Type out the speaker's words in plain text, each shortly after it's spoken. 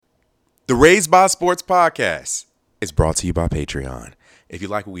The Raised by Sports podcast is brought to you by Patreon. If you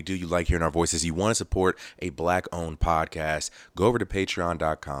like what we do, you like hearing our voices, you want to support a Black-owned podcast, go over to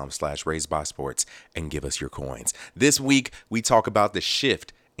patreon.com/raisedbysports and give us your coins. This week, we talk about the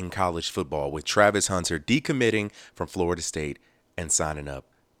shift in college football with Travis Hunter decommitting from Florida State and signing up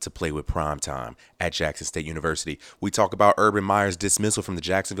to play with Primetime at Jackson State University. We talk about Urban Meyer's dismissal from the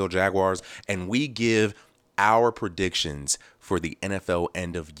Jacksonville Jaguars, and we give our predictions for the NFL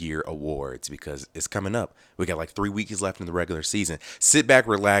end of year awards because it's coming up. We got like 3 weeks left in the regular season. Sit back,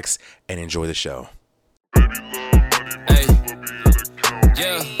 relax, and enjoy the show. Hey,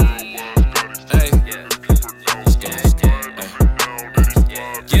 yeah, hey, yeah,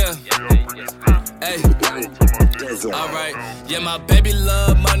 hey, all right, yeah, my baby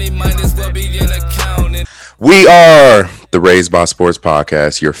love money, might as well be in accounting. We are the Raised by Sports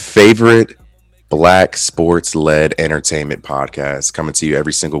podcast, your favorite Black sports-led entertainment podcast, coming to you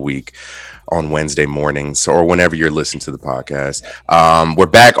every single week on Wednesday mornings or whenever you're listening to the podcast. We're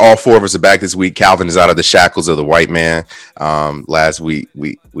back. All four of us are back this week. Calvin is out of the shackles of the white man. Last week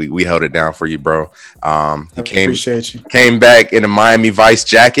we held it down for you, bro. Appreciate you. Came back in a Miami Vice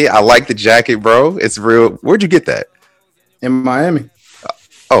jacket. I like the jacket, bro. It's real. Where'd you get that? In Miami.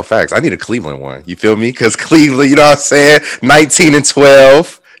 Oh, facts. I need a Cleveland one. You feel me? Because Cleveland, you know what I'm saying?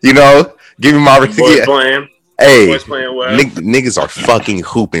 19-12, you know? Give me my boys playing. Hey, boys playing well. Niggas are fucking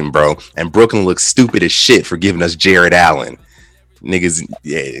hooping, bro. And Brooklyn looks stupid as shit for giving us Jared Allen. Niggas,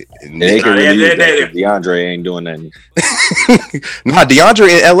 yeah. They can really use that. DeAndre ain't doing nothing. Nah,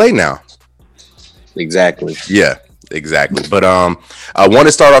 DeAndre in LA now. Exactly. Yeah, exactly. But I want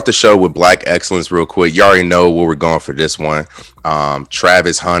to start off the show with Black excellence real quick. You already know where we're going for this one.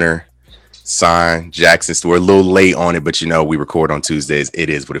 Travis Hunter signed Jackson. We're a little late on it, but you know we record on Tuesdays. It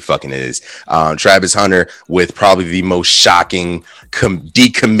is what it fucking is. Travis Hunter with probably the most shocking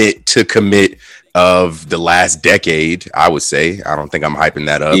decommit to commit of the last decade, I would say. I don't think I'm hyping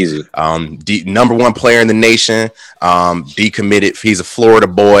that up. Easy. Number one player in the nation. Decommitted. He's a Florida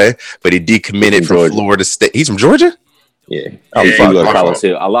boy, but he decommitted from Georgia. Florida State. He's from Georgia? Yeah. Oh, Fuck, Collins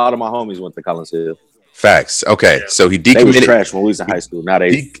Hill. A lot of my homies went to Collins Hill. Facts. Okay, so he They was decommitted. trash when we was in high school. Now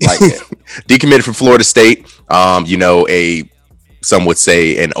they like that. Decommitted from Florida State. You know, some would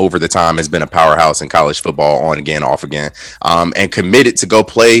say an over the time has been a powerhouse in college football, on again, off again, and committed to go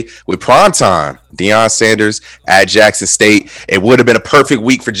play with Primetime, Deion Sanders at Jackson State. It would have been a perfect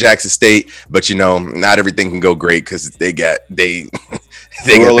week for Jackson State, but you know, not everything can go great because they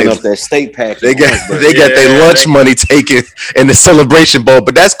rolling up that state pack. They got their lunch money taken in the Celebration Bowl,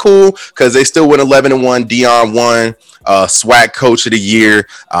 but that's cool because they still went 11-1. Deion won SWAC Coach of the Year,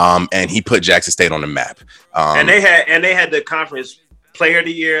 and he put Jackson State on the map. And they had the conference player of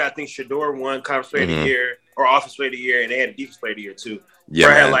the year. I think Shador won conference player of the year or offense player of the year, and they had a defense player of the year too.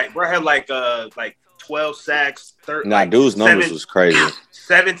 Yeah, bro had like 12 sacks. Dude's numbers was crazy.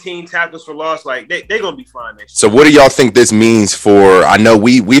 17 tackles for loss. Like they gonna be fine next So year. what do y'all think this means for? I know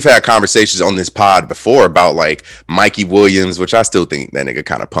we've had conversations on this pod before about like Mikey Williams, which I still think that nigga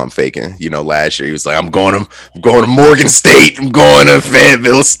kind of pump faking. You know, last year he was like, I'm going to Morgan State, I'm going to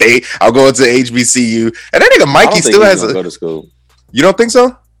Fayetteville State, I'm going to HBCU, and that nigga Mikey still has go to school. You don't think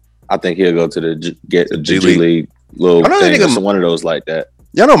so? I think he'll go to the G League little thing. It's one of those like that.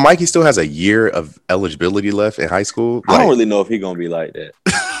 Y'all know Mikey still has a year of eligibility left in high school. I don't really know if he's gonna be like that.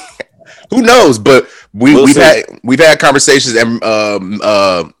 Who knows? But we've had conversations. And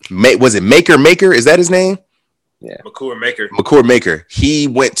was it Maker? Is that his name? Yeah, McCord Maker. He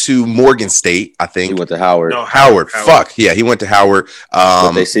went to Morgan State, I think. He went to Howard. No, Howard. Fuck yeah, he went to Howard.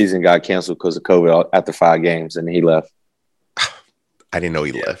 But their season got canceled because of COVID after 5 games, and he left. I didn't know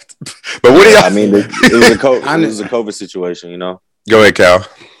he left. But what do y'all? I mean, it was a COVID situation, you know. Go ahead, Cal.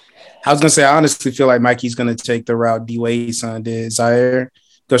 I was gonna say I honestly feel like Mikey's gonna take the route D Wade's son did. Zaire,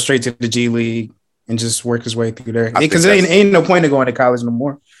 go straight to the G League and just work his way through there. Because there ain't no point in going to college no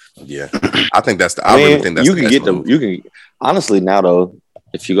more. Yeah, I think that's I really think that's you can get the you can honestly now though.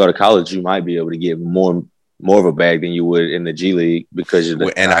 If you go to college, you might be able to get more of a bag than you would in the G League because you're the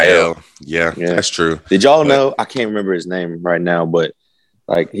with NIL. Yeah, that's true. Did y'all know? I can't remember his name right now, but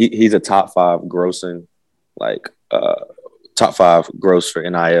like he's a top 5 grossing, like top 5 gross for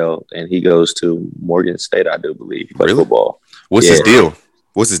NIL, and he goes to Morgan State, I do believe. Really? Football. What's his deal?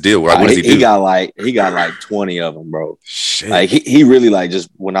 What does he do? He got like 20 of them, bro. Shit. Like he really like just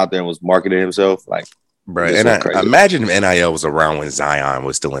went out there and was marketing himself, like. Bro, and I imagine if NIL was around when Zion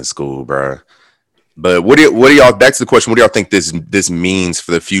was still in school, bro. But what do y'all? Back to the question: what do y'all think this means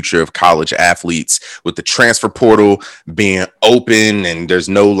for the future of college athletes with the transfer portal being open and there's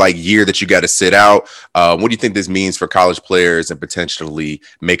no like year that you got to sit out? What do you think this means for college players and potentially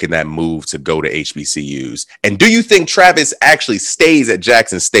making that move to go to HBCUs? And do you think Travis actually stays at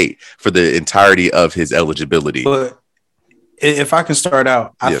Jackson State for the entirety of his eligibility? But if I can start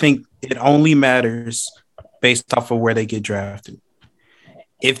out, I think it only matters based off of where they get drafted.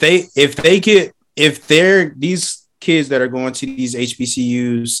 If these kids that are going to these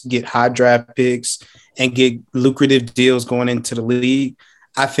HBCUs get high draft picks and get lucrative deals going into the league,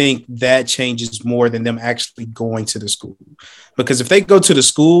 I think that changes more than them actually going to the school. Because if they go to the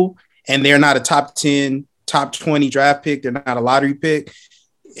school and they're not a top 10, top 20 draft pick, they're not a lottery pick,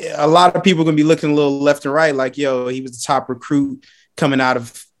 a lot of people are going to be looking a little left and right like, yo, he was the top recruit coming out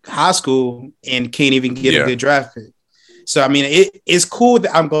of high school and can't even get a good draft pick. So, I mean, it's cool.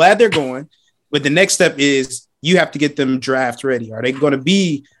 I'm glad they're going. But the next step is you have to get them draft ready. Are they going to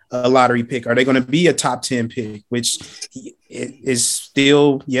be a lottery pick? Are they going to be a top 10 pick, which is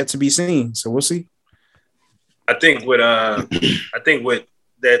still yet to be seen? So we'll see. I think with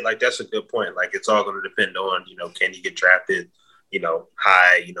that, like, that's a good point. Like, it's all going to depend on, can you get drafted,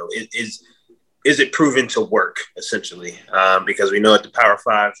 high, is it proven to work essentially? Because we know at the Power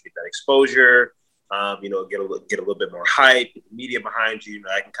Five, you get that exposure, get a little bit more hype, get the media behind you,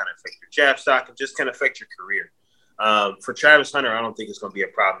 that can kind of affect your draft stock and just kind of affect your career. For Travis Hunter, I don't think it's going to be a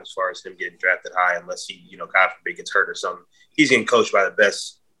problem as far as him getting drafted high unless he, God forbid, gets hurt or something. He's getting coached by the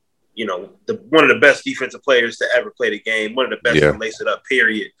best, one of the best defensive players to ever play the game, one of the best to lace it up,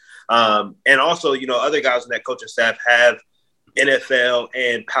 period. And also, other guys on that coaching staff have NFL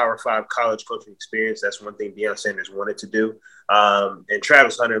and Power 5 college coaching experience. That's one thing Deion Sanders wanted to do. And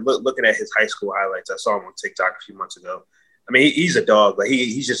Travis Hunter, looking at his high school highlights, I saw him on TikTok a few months ago. I mean, he's a dog. Like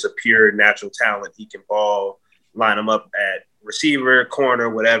he's just a pure natural talent. He can ball, line him up at receiver, corner,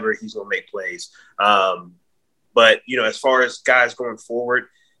 whatever. He's gonna make plays. But as far as guys going forward,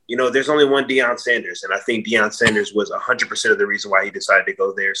 there's only one Deion Sanders, and I think Deion Sanders was 100% of the reason why he decided to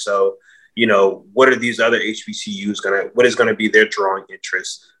go there. So, what are these other HBCUs what is going to be their drawing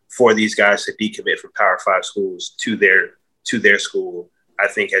interest for these guys to decommit from Power 5 schools to their school, I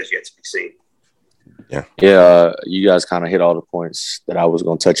think has yet to be seen. Yeah. You guys kind of hit all the points that I was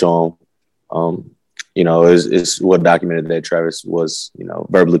going to touch on. It's well documented that Travis was,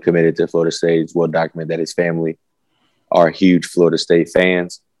 verbally committed to Florida State. It's well documented that his family are huge Florida State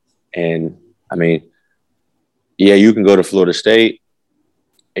fans. And I mean, you can go to Florida State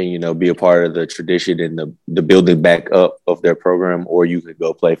and, be a part of the tradition and the building back up of their program, or you could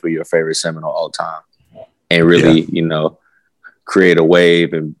go play for your favorite Seminole all time and really, create a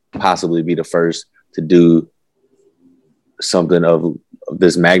wave and possibly be the first to do something of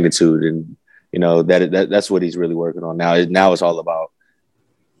this magnitude. And, that's what he's really working on now. Now it's all about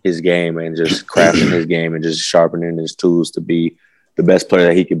his game and just crafting his game and just sharpening his tools to be the best player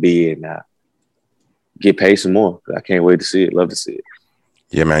that he could be and get paid some more. I can't wait to see it. Love to see it.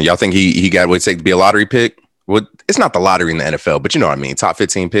 Yeah, man. Y'all think he got what it takes to be a lottery pick? Well, it's not the lottery in the NFL, but you know what I mean. Top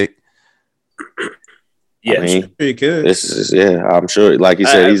 15 pick. Yeah, I mean, pretty good. This is I'm sure. Like you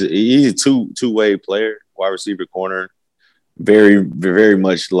said, he's a two-way player, wide receiver, corner, very, very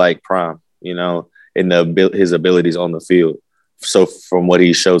much like Prime. In his abilities on the field. So from what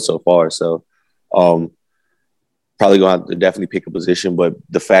he showed so far, probably gonna have to definitely pick a position. But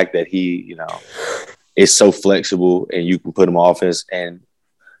the fact that he, is so flexible and you can put him on offense and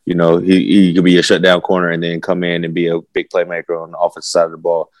he could be a shutdown corner and then come in and be a big playmaker on the offensive side of the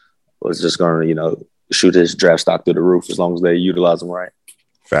ball was just going to, shoot his draft stock through the roof as long as they utilize him right.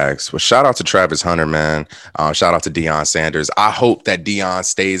 Facts. Well, shout out to Travis Hunter, man. Shout out to Deion Sanders. I hope that Deion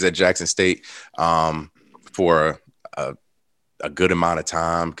stays at Jackson State for a good amount of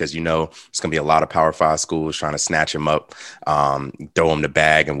time because, it's going to be a lot of Power 5 schools trying to snatch him up, throw him the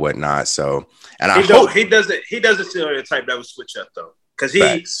bag and whatnot. So, and I hope he doesn't seem like the type that would switch up though, because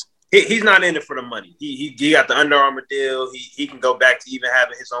he's not in it for the money. He got the Under Armour deal. He can go back to even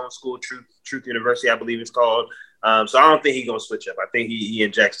having his own school, Truth University, I believe it's called. So I don't think he's going to switch up. I think he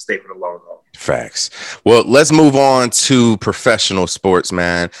in Jackson State for the long haul. Facts. Well, let's move on to professional sports,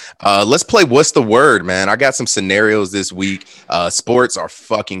 man. Let's play What's the Word, man. I got some scenarios this week. Sports are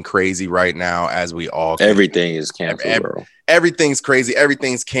fucking crazy right now, as we all can. Everything is canceled, bro. Everything's crazy.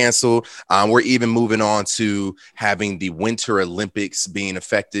 Everything's canceled. We're even moving on to having the Winter Olympics being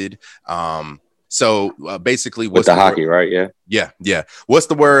affected. So basically, with the hockey, right? Yeah. What's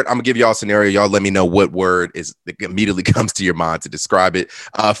the word? I'm gonna give y'all a scenario. Y'all let me know what word that immediately comes to your mind to describe it.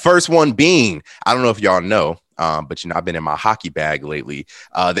 First one being, I don't know if y'all know, But I've been in my hockey bag lately.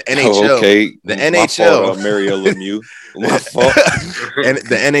 The NHL, the NHL, fault, Mario Lemieux, my fault. And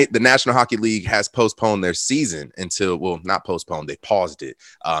the National Hockey League has postponed their season until, well, not postponed, they paused it.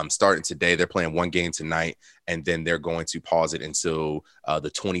 Starting today, they're playing one game tonight, and then they're going to pause it until the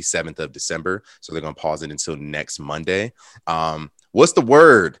 27th of December. So they're going to pause it until next Monday. What's the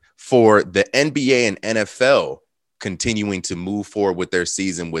word for the NBA and NFL continuing to move forward with their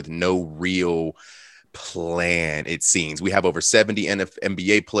season with no real plan? It seems we have over 70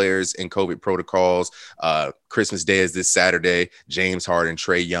 NBA players in COVID protocols. Christmas Day is this Saturday. James Harden,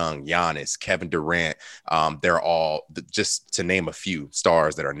 Trae Young, Giannis, Kevin Durant. They're all, just to name a few,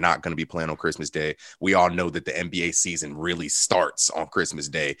 stars that are not going to be playing on Christmas Day. We all know that the NBA season really starts on Christmas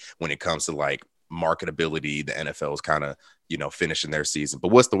Day when it comes to like marketability. The NFL is kind of, finishing their season. But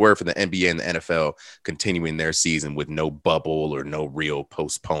what's the word for the NBA and the NFL continuing their season with no bubble or no real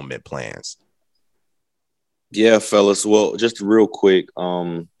postponement plans? Yeah, fellas. Well, just real quick,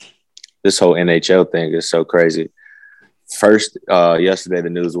 this whole NHL thing is so crazy. First, yesterday, the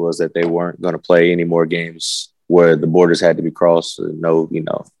news was that they weren't going to play any more games where the borders had to be crossed. No,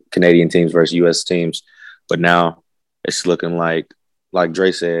 Canadian teams versus U.S. teams. But now it's looking like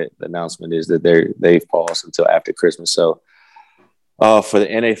Dre said, the announcement is that they've paused until after Christmas. So for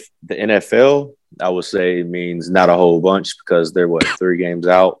the NFL, I would say it means not a whole bunch because they're 3 games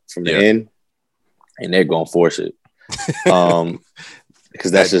out from the end. And they're gonna force it,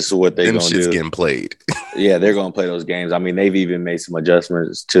 because that's just what they're gonna do. Getting played. Yeah, they're gonna play those games. I mean, they've even made some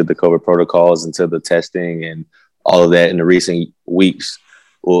adjustments to the COVID protocols and to the testing and all of that in the recent weeks.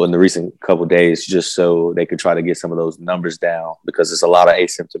 Well, in the recent couple of days, just so they could try to get some of those numbers down, because there's a lot of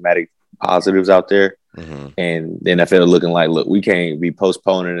asymptomatic positives out there. Mm-hmm. And the NFL looking like, look, we can't be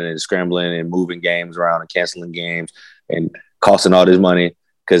postponing and scrambling and moving games around and canceling games and costing all this money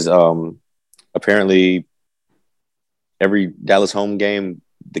because apparently every Dallas home game,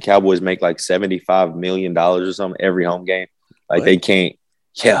 the Cowboys make like $75 million or something every home game. Like what? They can't.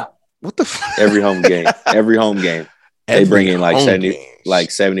 Yeah. What the every home game. Every home game. They bring in like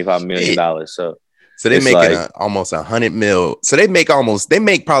 $75 million. So they make almost $100 million. So they make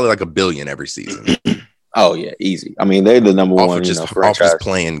probably like $1 billion every season. Oh yeah, easy. I mean, they're the number one franchise. Off just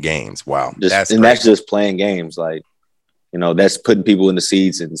playing games. Wow. That's just playing games. Like, that's putting people in the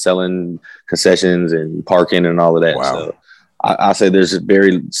seats and selling concessions and parking and all of that. Wow. So I say there's a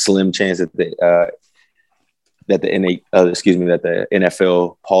very slim chance that the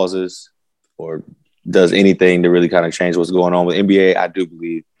NFL pauses or does anything to really kind of change what's going on with NBA. I do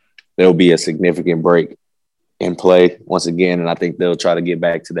believe there'll be a significant break in play once again, and I think they'll try to get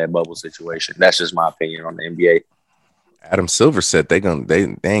back to that bubble situation. That's just my opinion on the NBA. Adam Silver said they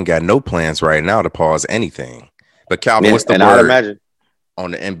ain't got no plans right now to pause anything. But Calvin, what's the word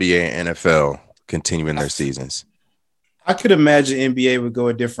on the NBA and NFL continuing their seasons? I could imagine NBA would go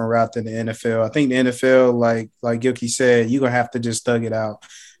a different route than the NFL. I think the NFL, like Gilkey said, you're going to have to just thug it out.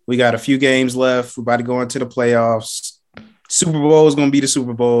 We got a few games left. We're about to go into the playoffs. Super Bowl is going to be the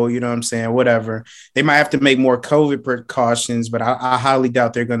Super Bowl. You know what I'm saying? Whatever. They might have to make more COVID precautions, but I highly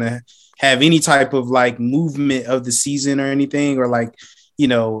doubt they're going to have any type of like movement of the season or anything, or like,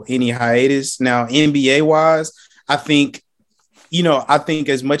 any hiatus. Now, NBA wise, I think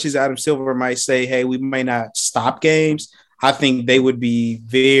as much as Adam Silver might say, hey, we may not stop games, I think they would be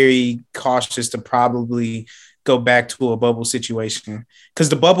very cautious to probably go back to a bubble situation, because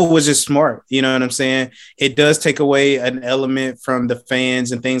the bubble was just smart. You know what I'm saying? It does take away an element from the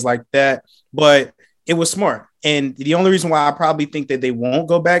fans and things like that, but it was smart. And the only reason why I probably think that they won't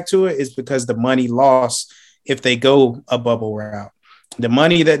go back to it is because the money lost if they go a bubble route. The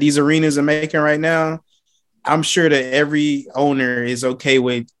money that these arenas are making right now, I'm sure that every owner is okay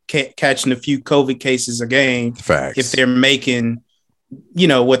with catching a few COVID cases a game. Facts. If they're making,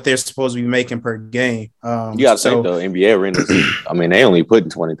 what they're supposed to be making per game. You got to think though, NBA arenas, I mean, they only putting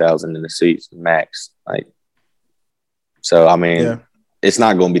 20,000 in the seats max. It's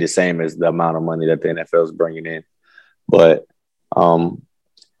not going to be the same as the amount of money that the NFL is bringing in. But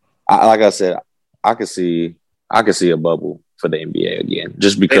like I said, I could see a bubble for the NBA again,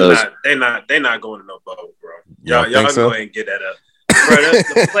 just because they're not going to no bubble, bro. Y'all go ahead and get that up. Bro,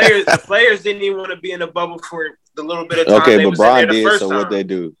 the players didn't even want to be in the bubble for the little bit of time. Okay, but Bron did, so what they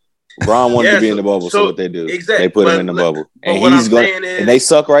do? Bron wanted to be in the bubble, so what they do? Exactly. They put him in the bubble. And he's going, and they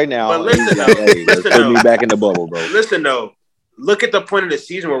suck right now. But listen, put me back in the bubble, bro. Listen, though, look at the point of the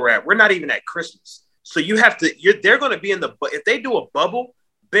season where we're at. We're not even at Christmas. So you have to, they're going to be in if they do a bubble,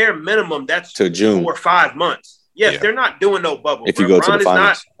 bare minimum, that's to June 4 or 5 months. Yes, they're not doing no bubble. If you go to the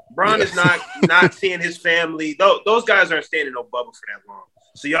finals. Bron is not seeing his family. Those guys aren't staying in no bubble for that long.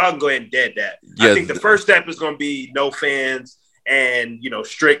 So y'all can go ahead and dead that. Yeah, I think the first step is going to be no fans and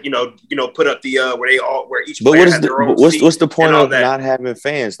strict. Put up the where each. But player has their own seat what's the point and all of that. not having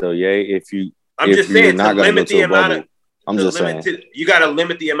fans though? Yeah, I'm just saying to limit the amount of. I'm just saying you got to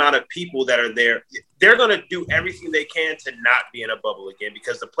limit the amount of people that are there. They're going to do everything they can to not be in a bubble again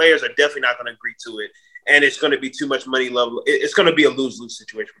because the players are definitely not going to agree to it, and it's going to be too much money level. It's going to be a lose-lose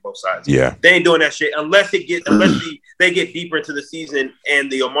situation for both sides. Yeah, they ain't doing that shit unless they get deeper into the season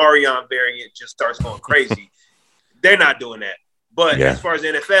and the Omarion variant just starts going crazy. They're not doing that. But as far as the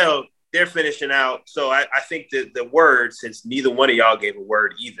NFL, they're finishing out. So I think that the word, since neither one of y'all gave a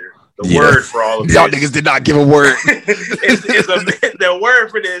word either, the word for all of y'all this, niggas did not give a word. The word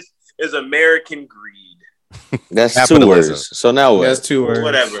for this is American greed. That's Capitalism. 2 words. So now what? That's 2 words.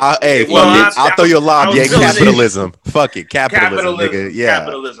 Whatever. I'll throw you a lob. Yeah, feeling it. capitalism. Fuck it, capitalism, nigga. Yeah,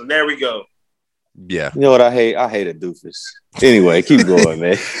 capitalism. There we go. Yeah. You know what I hate? I hate a doofus. Anyway, keep going,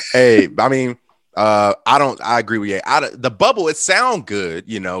 man. Hey, I mean, I agree with you. The bubble, it sound good,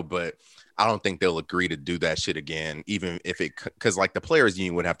 but I don't think they'll agree to do that shit again, even if because like the players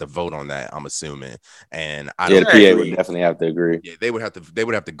union would have to vote on that, I'm assuming. And the PA would definitely have to agree. Yeah, they would have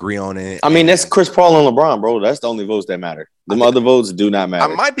to agree on it. I mean, that's Chris Paul and LeBron, bro. That's the only votes that matter. The other votes do not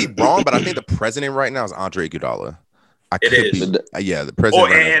matter. I might be wrong, but I think the president right now is Andre Iguodala. The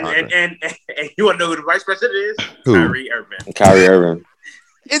president. Oh, and you want to know who the vice president is? Who? Kyrie Irving.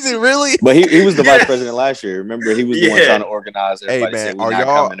 Is it really? But he was the vice president last year. Remember, he was the one trying to organize everybody. Hey man, are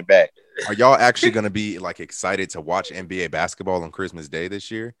y'all coming back? Are y'all actually going to be like excited to watch NBA basketball on Christmas Day this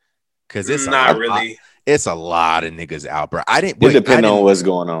year? Because it's not really. It's a lot of niggas out, bro. It depends on what's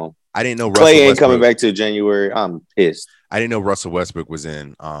going on. I didn't know Clay ain't coming back till January. I'm pissed. I didn't know Russell Westbrook was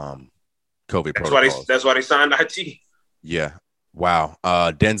in COVID protocols. That's why they signed IT. Yeah. Wow.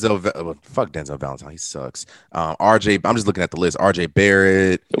 Fuck Denzel Valentine. He sucks. RJ. I'm just looking at the list. RJ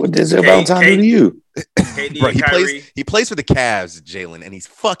Barrett. What Denzel Valentine do to you? Bro, he plays for the Cavs, Jalen, and he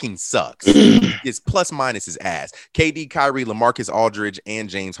fucking sucks. His plus minus his ass. KD, Kyrie, LaMarcus Aldridge, and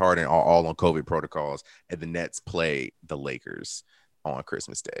James Harden are all on COVID protocols, and the Nets play the Lakers on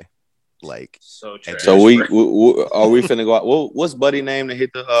Christmas Day. Like so we are we finna go out? What's Buddy name to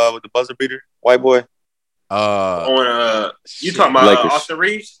hit the with the buzzer beater? White boy. You talking about Lakers. Austin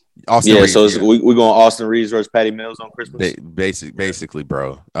Reeves? Reeves, so we going Austin Reeves versus Patty Mills on Christmas. Basically,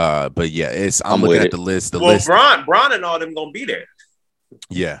 bro. But yeah, I'm looking at the list. List. Bron and all them gonna be there.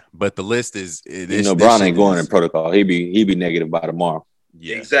 Yeah, but the list is. Bron ain't going in protocol. He be negative by tomorrow.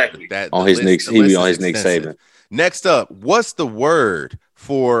 Yeah, exactly. On his Knicks, he be on his Knicks saving. Next up, what's the word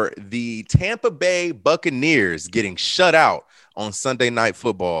for the Tampa Bay Buccaneers getting shut out on Sunday Night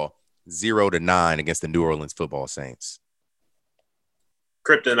Football? 0-9 against the New Orleans Football Saints.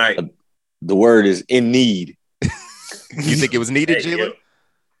 Kryptonite. The word is in need. You think it was needed, Jalen?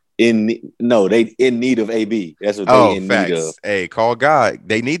 They in need of AB. That's what they in facts. need of. Hey, call God.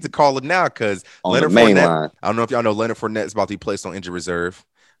 They need to call it now because Leonard Fournette. I don't know if y'all know Leonard Fournette is about to be placed on injured reserve.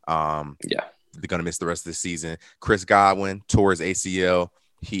 They're gonna miss the rest of the season. Chris Godwin tore his ACL.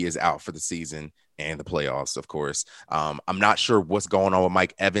 He is out for the season and the playoffs, of course. I'm not sure what's going on with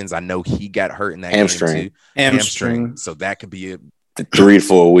Mike Evans. I know he got hurt in that game too. Hamstring. So that could be 3 to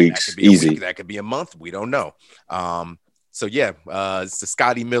 4 weeks. Easy. That could be a month. We don't know. So yeah, it's the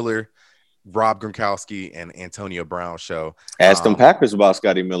Scotty Miller, Rob Gronkowski, and Antonio Brown show. Ask them Packers about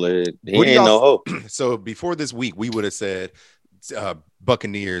Scotty Miller. He ain't no hope. So before this week, we would have said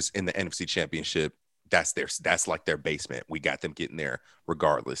Buccaneers in the NFC Championship. That's like their basement. We got them getting there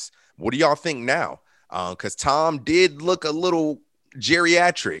regardless. What do y'all think now? Because Tom did look a little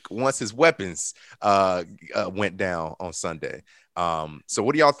geriatric once his weapons went down on Sunday. So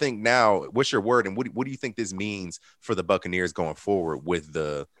what do y'all think now? What's your word? And what do you think this means for the Buccaneers going forward with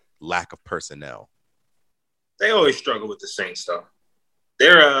the lack of personnel? They always struggle with the Saints, though.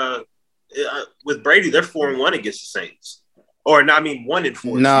 They're with Brady, they're 4-1 against the Saints. Or no, I mean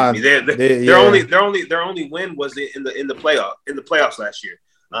 1-4. Nah, their only win was in the playoffs last year.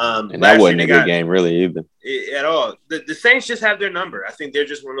 And that wasn't a good game, really, either. At all. The Saints just have their number. I think they're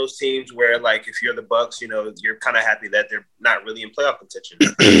just one of those teams where, like, if you're the Bucs, you're kind of happy that they're not really in playoff contention.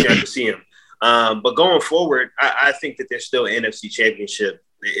 You have to see them. But going forward, I think that they're still NFC Championship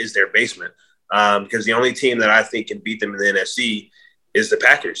is their basement. Because the only team that I think can beat them in the NFC is the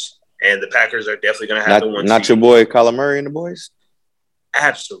Packers. And the Packers are definitely going to have the one. Not your boy Kyler Murray and the boys?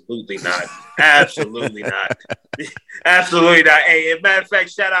 Absolutely not. Absolutely not. Absolutely not. Hey, as a matter of fact,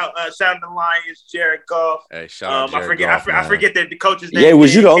 shout out the Lions, Jared Goff. Hey, shout out Jared Goff, I forget the coach's name. Yeah,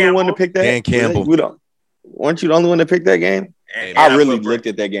 was you the only one to pick that? Dan Campbell. Weren't you the only one to pick that game? And I really looked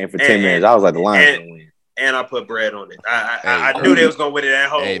at that game for 10 minutes. I was like, the Lions going to win. and I put bread on it. I knew they was gonna win it at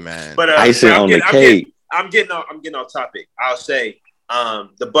home. Hey man, but icing on the cake. I'm getting off topic. I'll say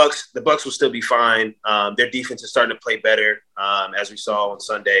the Bucks will still be fine. Their defense is starting to play better, as we saw on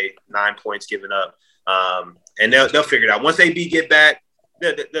Sunday. 9 points given up, and they'll figure it out once AB get back.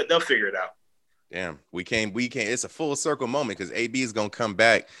 They'll figure it out. Damn, we can't. It's a full circle moment because AB is gonna come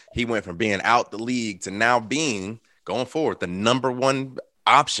back. He went from being out the league to now being going forward the number one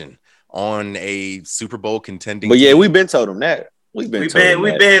option on a Super Bowl contending. But yeah, team. we've been told him that. We've been told him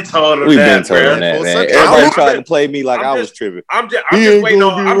that, man. Everybody tried to play me like I was tripping. I'm waiting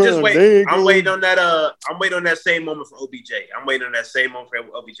on that same moment for OBJ. I'm waiting on that same moment for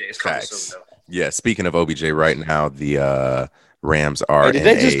OBJ. It's coming soon though. Yeah, speaking of OBJ, right now the Rams are. Hey, did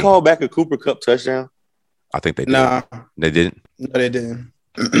they just call back a Cooper Kupp touchdown? I think they did. Nah, they didn't. No, they didn't.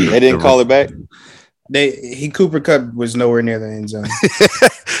 They didn't call it back. Cooper Kupp was nowhere near the end zone.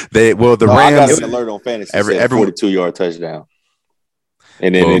 The Rams. I got an alert on fantasy. Every 42-yard touchdown,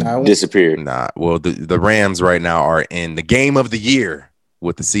 and then it disappeared. Nah, well the Rams right now are in the game of the year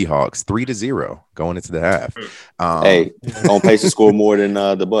with the Seahawks, 3-0 going into the half. Hey, on pace to score more than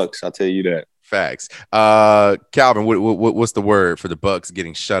the Bucks. I'll tell you that. Facts. Calvin, what's the word for the Bucks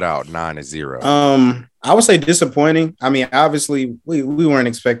getting shut out 9-0? I would say disappointing. I mean, obviously, we weren't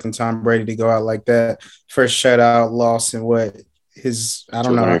expecting Tom Brady to go out like that. First shutout loss in what his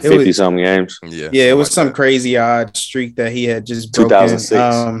 50-something games. Yeah, it was some crazy odd streak that he had just broken.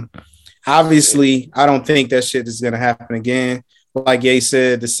 2006. Obviously, I don't think that shit is going to happen again. Like Ye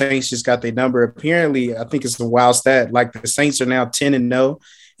said, the Saints just got their number. Apparently, I think it's a wild stat. Like the Saints are now 10-0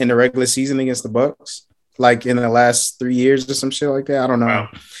 in the regular season against the Bucks, like in the last 3 years or some shit like that. I don't know. Wow.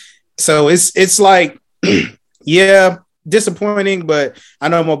 So it's like, yeah, disappointing, but I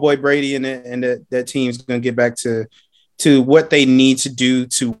know my boy Brady and that team's going to get back to what they need to do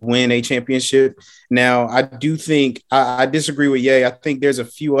to win a championship. Now, I do think I disagree with Ye. I think there's a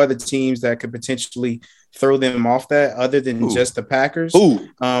few other teams that could potentially throw them off that other than just the Packers. I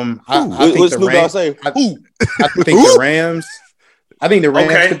think the Rams. I think the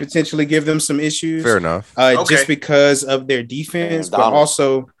Rams could potentially give them some issues. Fair enough. Just because of their defense, but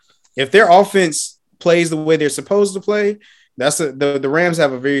also if their offense plays the way they're supposed to play, the Rams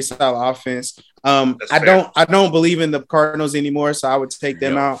have a very solid offense. I don't believe in the Cardinals anymore, so I would take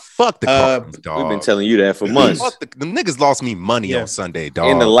them out. Fuck the Cardinals, dog. We've been telling you that for months. The niggas lost me money on Sunday, dog.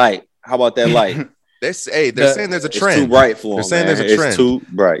 In the light. How about that light? They're saying there's a trend. It's too bright for them. They're saying there's a trend. It's too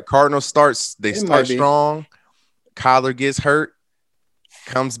bright. Cardinals start strong. Kyler gets hurt,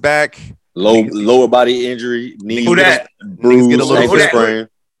 comes back. Lower body injury. Knee Who that? Bruise. Get a little sprain.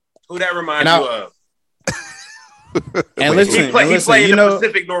 Who that reminds you of? And listen, he played in the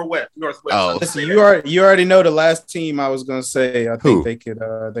Pacific Northwest. Oh, listen, you already know the last team I was gonna say. I think they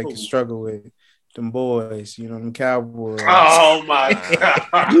could struggle with them boys. You know, them Cowboys. Oh my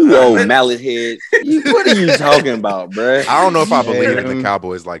god, you old mallet head. What are you talking about, bro? I don't know if I believe in the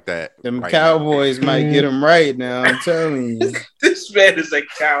Cowboys like that. Them Cowboys might get them right now. I'm telling you. This man is a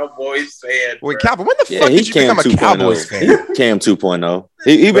Cowboys fan. Wait, Cowboy, when the fuck did you become a Cowboys fan? Cam 2.0.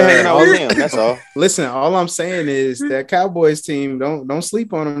 He been hanging out with them. That's all. Listen, all I'm saying is that Cowboys team don't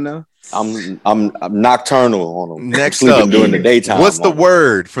sleep on them now. I'm nocturnal on them. Next up, during the daytime. What's the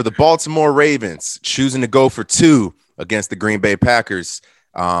word for the Baltimore Ravens choosing to go for 2 against the Green Bay Packers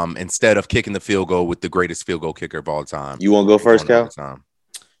instead of kicking the field goal with the greatest field goal kicker of all time? You want to go first, Cal?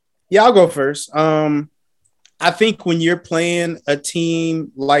 Yeah, I'll go first. I think when you're playing a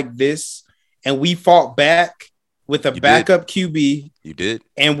team like this and we fought back with a backup QB. You did.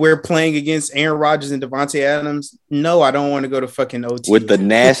 And we're playing against Aaron Rodgers and Devontae Adams. No, I don't want to go to fucking OT. With the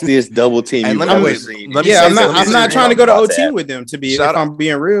nastiest double team you've ever seen. I'm not trying to go to OT with them, if I'm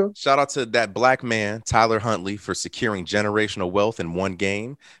being real. Shout out to that black man, Tyler Huntley, for securing generational wealth in one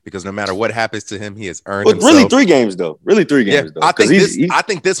game, because no matter what happens to him, he has earned himself. Really 3 games, though. I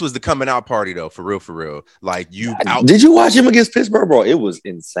think this was the coming out party, though, for real. Like, did you watch him against Pittsburgh, bro? It was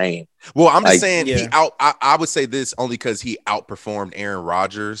insane. Well, I'm just saying I would say this only because he outperformed Aaron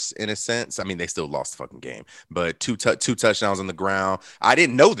Rodgers in a sense. I mean, they still lost the fucking game, but two touchdowns on the ground. I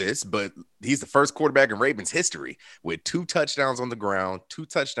didn't know this, but he's the first quarterback in Ravens history with 2 touchdowns on the ground, 2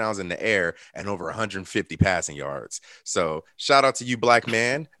 touchdowns in the air, and over 150 passing yards. So shout out to you, black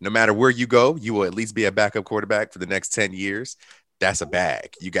man. No matter where you go, you will at least be a backup quarterback for the next 10 years. That's a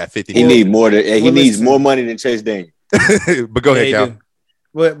bag. You got 50. He needs more money than Chase Daniel. But go ahead, Cal.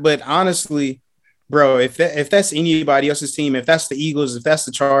 But honestly, bro, if that's anybody else's team, if that's the Eagles, if that's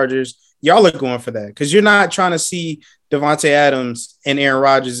the Chargers, y'all are going for that because you're not trying to see Devontae Adams and Aaron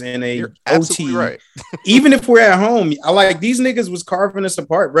Rodgers in a You're OT. absolutely right. Even if we're at home, I like these niggas was carving us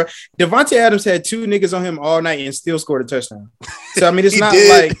apart, bro. Devontae Adams had 2 niggas on him all night and still scored a touchdown. So I mean, it's not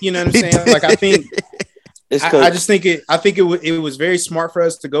like, you know what I'm saying? Like I think I just think it was very smart for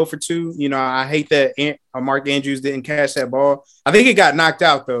us to go for 2. You know, I hate that Mark Andrews didn't catch that ball. I think it got knocked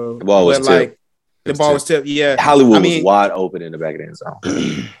out though. The ball was tipped. The ball was tipped. Yeah, Hollywood was wide open in the back of the end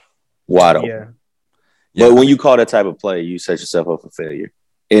zone. Wide open. Yeah. But when you call that type of play, you set yourself up for failure.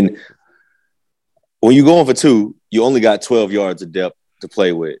 And when you're going for 2, you only got 12 yards of depth to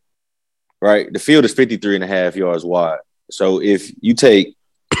play with, right? The field is 53.5 yards wide. So if you take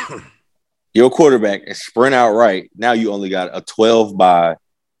your quarterback and sprint out right, now you only got a 12 by,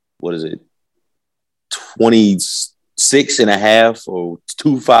 26.5 or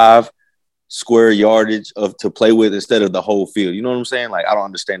 25 square yardage to play with instead of the whole field. You know what I'm saying? Like, I don't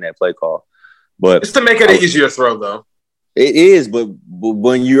understand that play call. But it's to make it an easier throw, though. It is, but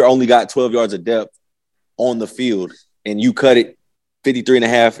when you only got 12 yards of depth on the field and you cut it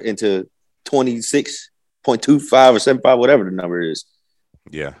 53.5 into 26.25 or 75, whatever the number is.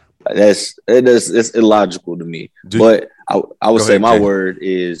 Yeah. It's illogical to me. But I would say my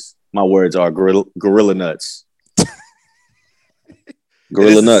words are gorilla nuts.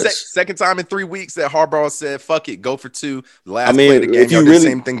 Gorilla nuts. Second time in 3 weeks that Harbaugh said, "Fuck it, go for 2." The last play of the game, y'all did the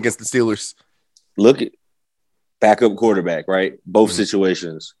same thing against the Steelers. Look at backup quarterback, right? Both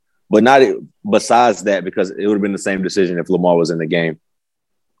situations, but not besides that, because it would have been the same decision if Lamar was in the game.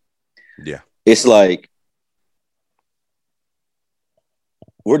 Yeah, it's like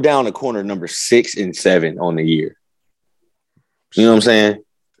we're down to corner number 6 and 7 on the year. You know what I'm saying?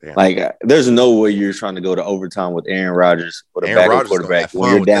 Damn. Like, there's no way you're trying to go to overtime with Aaron Rodgers or the backup quarterback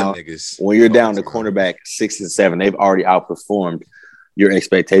when you're down. When you're down to cornerback 6 and 7, they've already outperformed your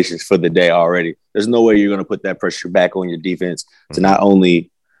expectations for the day already. There's no way you're going to put that pressure back on your defense to not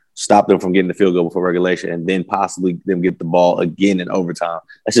only stop them from getting the field goal before regulation and then possibly them get the ball again in overtime.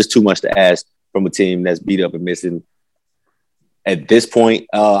 That's just too much to ask from a team that's beat up and missing. At this point,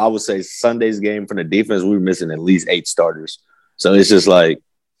 I would say Sunday's game from the defense, we were missing at least 8 starters. So it's just like,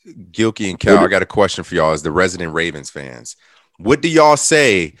 Gilkey and Cal, I got a question for y'all as the resident Ravens fans. What do y'all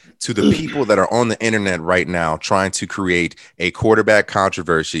say to the people that are on the internet right now trying to create a quarterback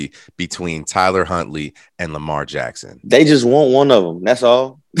controversy between Tyler Huntley and Lamar Jackson? They just want one of them. That's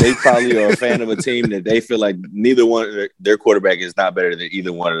all. They probably are a fan of a team that they feel like neither one of their quarterback is not better than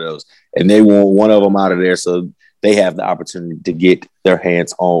either one of those. And they want one of them out of there so they have the opportunity to get their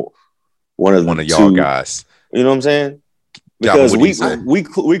hands on one of y'all guys. You know what I'm saying? Because we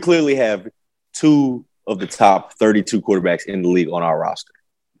clearly have 2 of the top 32 quarterbacks in the league on our roster.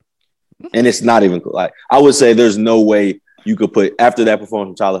 And it's not even like, I would say there's no way you could put, after that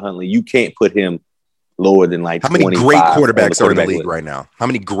performance from Tyler Huntley, you can't put him lower than like 25. How many great quarterbacks are in the league right now? How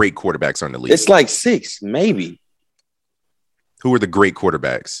many great quarterbacks are in the league? It's like 6, maybe. Who are the great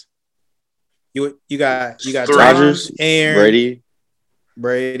quarterbacks? You got Rodgers, Aaron,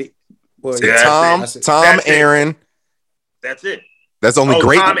 Brady. Well, Tom, Aaron. That's it. That's only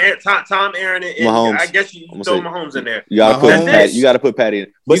great. Tom, Aaron, and Mahomes. I guess you throw Mahomes in there. You gotta put Patty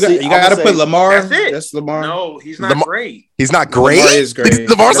in. But you gotta put Lamar. That's it. That's Lamar. No, he's not great. He's not great. Lamar is great.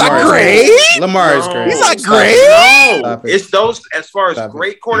 Lamar's not great. Lamar is great. He's not great. No, it's those. As far as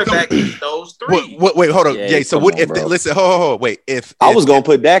great quarterback, it's those 3. Wait, hold on. Yeah. So what if? Listen, wait. If I was gonna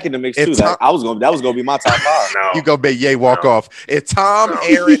put Dak in the mix too, that was gonna be my top 5. No, you go, Ye walk off. If Tom,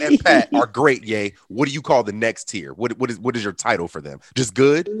 Aaron, and Pat are great, Ye, what do you call the next tier? What is your title for them? Just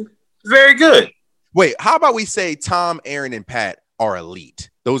good. Very good. Wait, how about we say Tom, Aaron, and Pat are elite?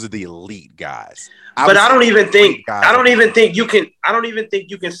 Those are the elite guys. But I don't even think you can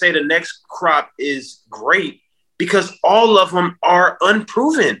say the next crop is great because all of them are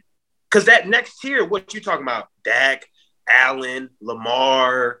unproven. Because that next tier, what you talking about? Dak, Allen,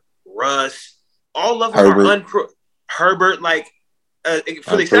 Lamar, Russ, all of them are unproven. Herbert, like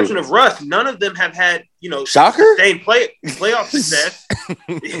for the exception of Russ, none of them have had, sustained playoff success.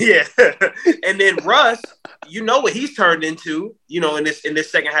 Yeah. And then Russ, you know what he's turned into, in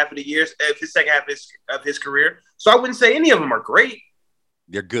this second half of the year, his second half of his career. So I wouldn't say any of them are great.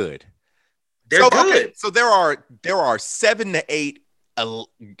 They're good. They're good. Okay, so there are 7 to 8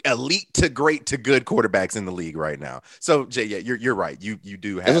 elite to great to good quarterbacks in the league right now. So Jay, yeah, you're right. You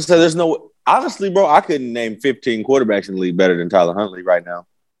do have. As I said, there's no. Honestly, bro, I couldn't name 15 quarterbacks in the league better than Tyler Huntley right now.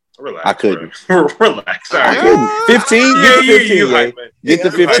 Relax. I couldn't. Relax. Sorry. I couldn't. 15? Get the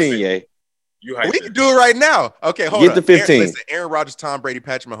 15, Ye. We can do it right now. Okay, hold on. Get the 15. Aaron Rodgers, Tom Brady,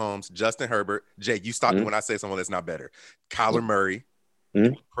 Patrick Mahomes, Justin Herbert. Jay, you stop me when I say someone that's not better. Kyler Murray,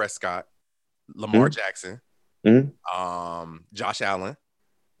 Prescott, Lamar Jackson, Josh Allen.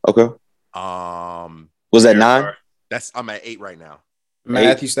 Okay. Was that 9? I'm at 8 right now.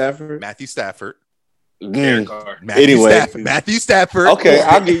 Matthew Stafford. Matthew Stafford. Matthew Stafford. Okay,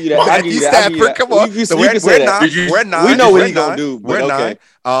 I'll give you that. Matthew Stafford. Come on. So we're at 9. We're at 9. We know what he's gonna do. We're at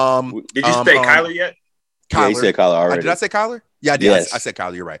 9. Did you say Kyler yet? Kyler. Yeah, you said Kyler already. Did I say Kyler? Yeah, I did. Yes. I said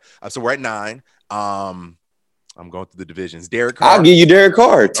Kyler. You're right. So we're at 9. I'm going through the divisions. Derek Carr. I'll give you Derek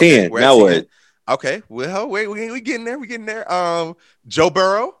Carr. 10. Okay, now what? Okay. Well, wait, we getting there. We getting there. Joe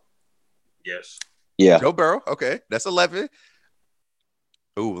Burrow. Yes. Yeah. Joe Burrow. Okay, that's 11.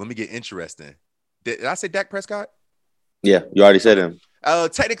 Ooh, let me get interesting. Did I say Dak Prescott? Yeah, you already said him.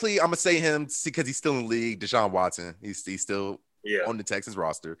 Technically, I'm gonna say him because he's still in the league. Deshaun Watson. He's still on the Texans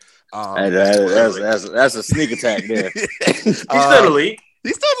roster. That's a sneak attack there. He's still in the league.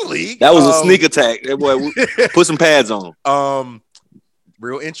 He's still in the league. That was a sneak attack. That boy, put some pads on.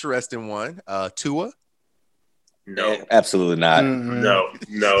 Real interesting one. Tua. No, absolutely not. No.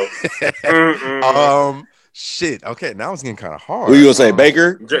 Shit. Okay, now it's getting kind of hard. What you gonna say,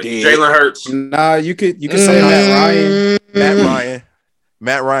 Baker? Jalen Hurts. Nah, you could say Matt Ryan.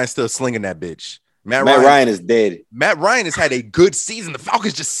 Matt Ryan's still slinging that bitch. Matt Ryan is dead. Matt Ryan has had a good season. The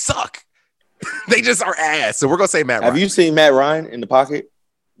Falcons just suck. They just are ass. So we're gonna say Matt Ryan. Have you seen Matt Ryan in the pocket?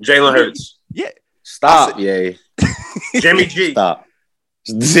 Jalen Hurts. Yeah. Stop. Yay. Jimmy G. Stop.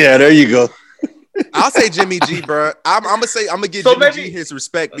 Yeah, there you go. I'll say Jimmy G, bro. I'm gonna give Jimmy G his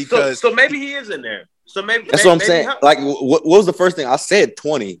respect because so maybe he is in there. So maybe that's what I'm saying. Like, what was the first thing I said?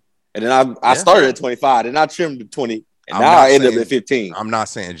 20, and then I started at 25, and I trimmed to 20, and now I ended up at 15. I'm not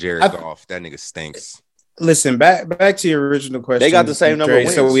saying Jared Goff. That nigga stinks. Listen, back to your original question. They got the same number of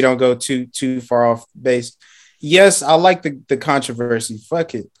wins, so we don't go too far off base. Yes, I like the controversy.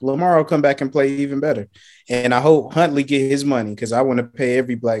 Fuck it, Lamar will come back and play even better, and I hope Huntley get his money because I want to pay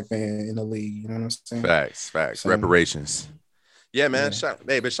every black man in the league. You know what I'm saying? Facts. So, reparations. Yeah, man.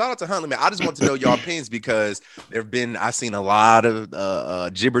 But shout out to Huntley, man. I just want to know your opinions because I've seen a lot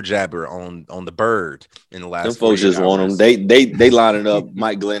of jibber jabber on the bird in the last. Them folks just want them. They lining up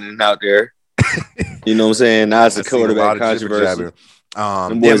Mike Glennon out there. You know what I'm saying? Now it's a quarterback controversy.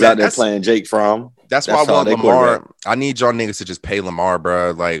 Them boys out there playing Jake Fromm. That's why I want Lamar. I need y'all niggas to just pay Lamar,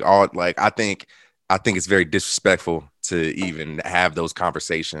 bro. I think it's very disrespectful to even have those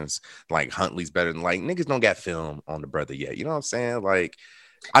conversations. Like Huntley's better than niggas don't got film on the brother yet. You know what I'm saying?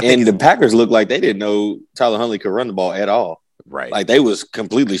 I think the Packers looked like they didn't know Tyler Huntley could run the ball at all. Right. Like they was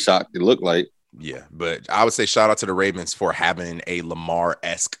completely shocked. It looked like. Yeah, but I would say shout out to the Ravens for having a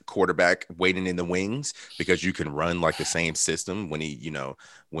Lamar-esque quarterback waiting in the wings because you can run like the same system when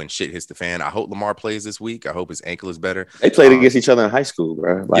when shit hits the fan. I hope Lamar plays this week. I hope his ankle is better. They played against each other in high school,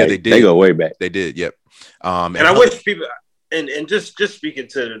 bro. Yeah, they did. They go way back. They did. Yep. And I wish people and just speaking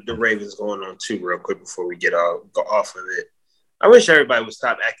to the Ravens going on too real quick before we get off of it. I wish everybody would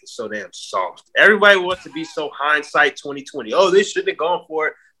stop acting so damn soft. Everybody wants to be so hindsight 2020. Oh, they shouldn't have gone for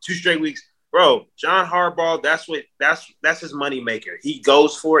it 2 straight weeks. Bro, John Harbaugh, that's his money maker. He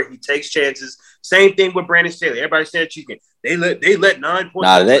goes for it. He takes chances. Same thing with Brandon Staley. Everybody said chicken. They let 9 points.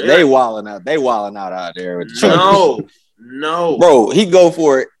 Nah, they wilding out. They wilding out there with the Chargers. No. Bro, he go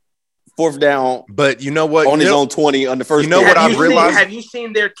for it. 4th down. But you know what? On his own 20 on the first. You know what I realized? Have you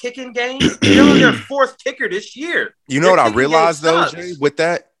seen their kicking game? They're on their 4th kicker this year. You know what I realized though, Jay, with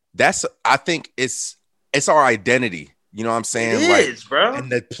that? I think it's our identity. You know what I'm saying? It is, bro.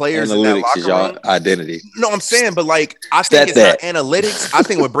 And the players analytics in that locker is your room, identity. No, I'm saying, but I think it's not analytics. I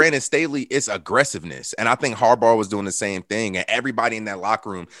think with Brandon Staley, it's aggressiveness. And I think Harbaugh was doing the same thing. And everybody in that locker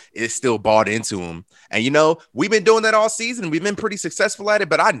room is still bought into him. And, we've been doing that all season. We've been pretty successful at it,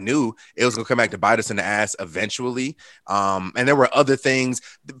 but I knew it was going to come back to bite us in the ass eventually. And there were other things.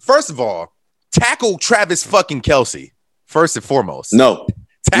 First of all, tackle Travis fucking Kelce, first and foremost. No.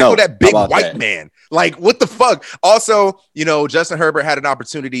 Tackle that big white man. What the fuck? Also, Justin Herbert had an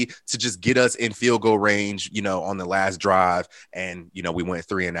opportunity to just get us in field goal range, on the last drive. And, we went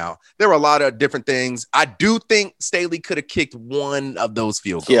 3 and out. There were a lot of different things. I do think Staley could have kicked one of those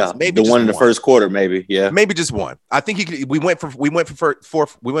field goals. Yeah, maybe the one in the first quarter, maybe. Yeah, maybe just one. I think he could. We went for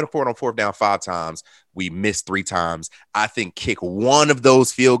fourth. We went for it on 4th down 5 times. We missed 3 times. I think kick one of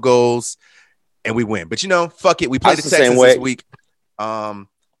those field goals and we win. But fuck it. We played the Texans this week.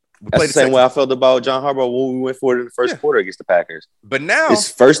 That's the same way I felt about John Harbaugh when we went for it in the first quarter against the Packers. But now it's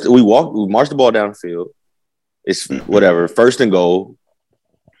first we march the ball down the field. It's whatever, 1st and goal.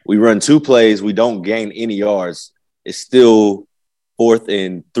 We run 2 plays, we don't gain any yards. It's still 4th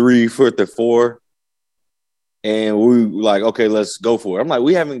and 3, 4th and 4. And we okay, let's go for it. I'm like,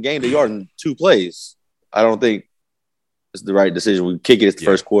 we haven't gained a yard in 2 plays. I don't think it's the right decision. We kick it at the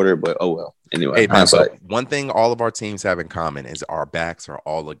first quarter, but oh well. Anyway, Hey, man, hindsight. but one thing all of our teams have in common is our backs are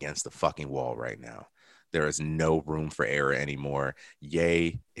all against the fucking wall right now. There is no room for error anymore.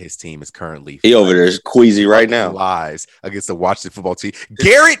 Yay, his team is currently He over there is queasy right fucking now. lies against the Washington football team.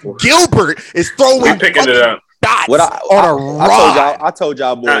 Garrett Gilbert is throwing I'm picking it up. dots What on a rod. I told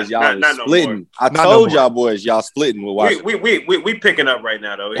y'all boys y'all Not no splitting. more. I Not told no y'all boys y'all splitting with Washington. We picking up right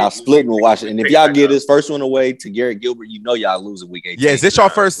now though. Y'all splitting with Washington. And if y'all get this first one away to Garrett Gilbert, you know y'all losing week 18. Yeah, is this your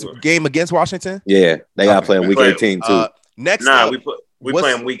first game against Washington? Yeah, they got to Okay. play in week 18 too. Next Nah, up, we what's-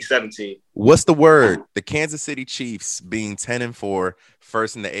 playing week 17. what's the word? The Kansas City Chiefs being 10-4,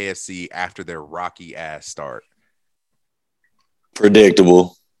 first in the AFC after their rocky ass start.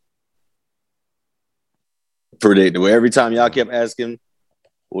 Predictable. Every time y'all kept asking,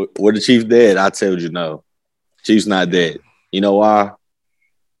 were the Chiefs dead? I told you no. Chiefs not dead. You know why?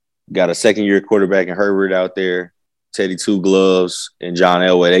 Got a second-year quarterback in Herbert out there, Teddy Two Gloves, and John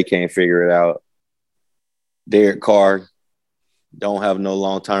Elway. They can't figure it out. Derek Carr don't have no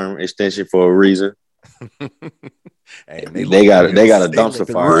long-term extension for a reason. Hey, They got a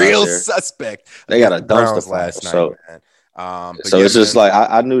dumpster fire real out there. suspect. They got a against the Browns dumpster fire. last night, So- man. But So yeah, it's just man, like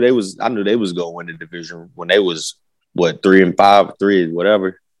I knew they was going to win the division when they was 3-5, 3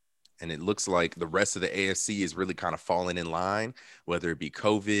 whatever. and it looks like the rest of the AFC is really kind of falling in line, whether it be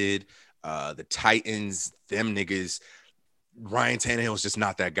COVID, the Titans, them niggas. Ryan Tannehill is just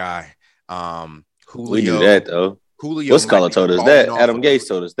not that guy. Julio, We knew that though. Julio What's might color be told us falling that? off Adam a- Gates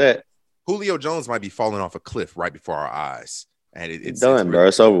told us that. Julio Jones might be falling off a cliff right before our eyes, and It's done, bro.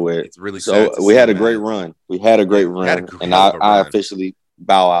 It's over with. It's really So sad to we see, had a man. great run. We had a great we had a run, hell and of a I run. officially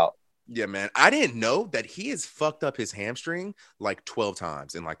bow out. Yeah, man. I didn't know that he has fucked up his hamstring like 12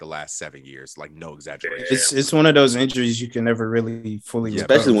 times in like the last 7 years. Like, no exaggeration. It's one of those injuries you can never really fully Yeah,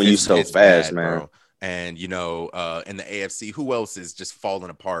 Especially recover. when you It's- so it's fast, bad, man. bro. And in the AFC, who else is just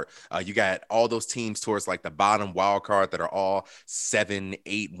falling apart? You got all those teams towards like the bottom wild card that are all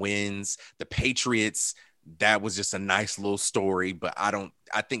 7-8 wins. The Patriots, that was just a nice little story, but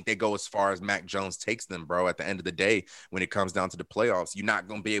I think they go as far as Mac Jones takes them, bro. At the end of the day, when it comes down to the playoffs, you're not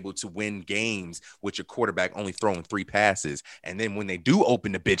going to be able to win games with your quarterback only throwing 3 passes. And then when they do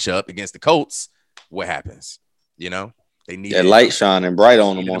open the bitch up against the Colts, what happens? They need That light shining bright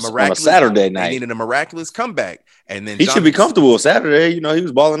on him on a Saturday They night. needed a miraculous comeback, and then He should be comfortable with Saturday. He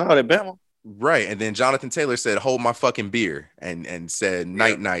was balling out at Bama. right? And then Jonathan Taylor said, "Hold my fucking beer," and said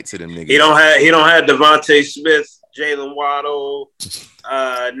night to them niggas. He don't have Devontae Smith, Jalen Waddle,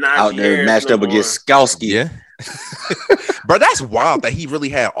 Najee Out there Harris matched no up more. against Skowski. Yeah, bro, that's wild that he really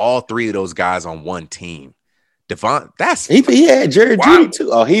had all 3 of those guys on one team. Devon, that's He had Jerry Wow. Jeudy too.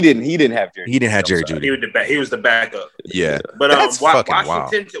 Oh, he didn't have Jerry. he didn't have Jerry I'm sorry. Jeudy. He was the backup. Yeah, But That's fucking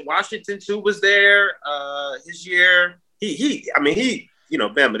wild. Washington too was there his year.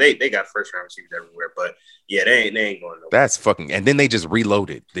 Bama, they got first round receivers everywhere, but yeah, they ain't going nowhere. that's fucking. And then they just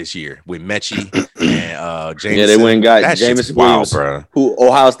reloaded this year with Mechie and Jameson. Yeah, they went and got That shit's Jameson wild, Williams, bro. who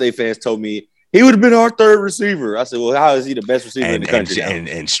Ohio State fans told me he would have been our third receiver. I said, well, how is he the best receiver in And the country? now?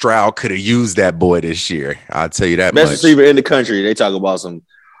 and Stroud could have used that boy this year. I'll tell you that Best much. receiver in the country. They talk about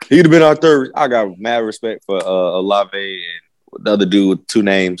he would have been our third. I got mad respect for Olave and the other dude with 2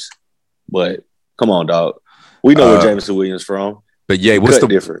 names. But come on, dog. We know where Jameson Williams from. But yeah, what's Cut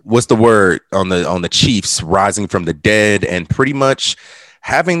the different. what's the word on the Chiefs rising from the dead and pretty much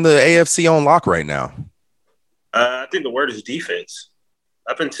having the AFC on lock right now? I think the word is defense.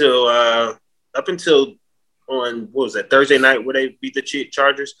 Up until on what was that Thursday night where they beat the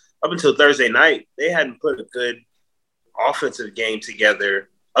Chargers. Up until Thursday night, they hadn't put a good offensive game together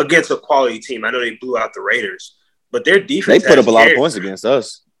against a quality team. I know they blew out the Raiders, but their They defense put has up a lot of carried- points against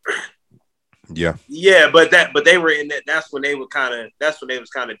us. Yeah, Yeah, but they were in that. That's when they was kind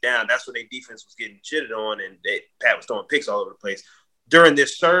of down. That's when their defense was getting shitted on, and Pat was throwing picks all over the place during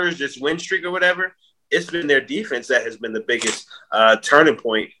this surge, this win streak or whatever. It's been their defense that has been the biggest turning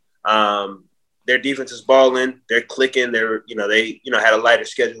point. Their defense is balling. They're clicking. They had a lighter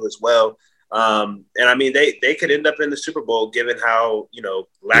schedule as well. And I mean, they could end up in the Super Bowl given how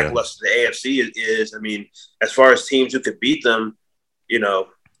lackluster the AFC is. I mean, as far as teams who could beat them,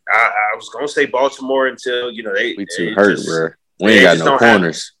 I was gonna say Baltimore until We too hurt, bro. We ain't they got just no don't have-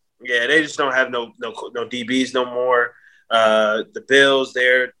 corners. Yeah, they just don't have no DBs no more. The Bills,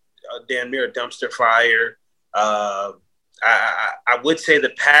 they're damn near a dumpster fire. I would say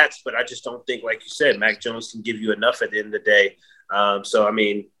the Pats, but I just don't think, like you said, Mac Jones can give you enough at the end of the day. So I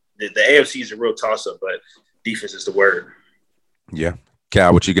mean, the AFC is a real toss up, but defense is the word. yeah.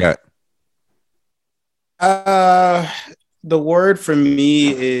 Cal, what you got? The word for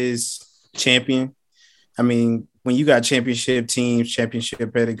me is champion. I mean, when you got championship teams,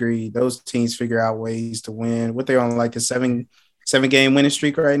 championship pedigree, those teams figure out ways to win. What they're on like a seven game winning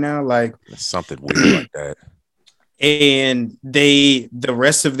streak right now, like something weird like that. And the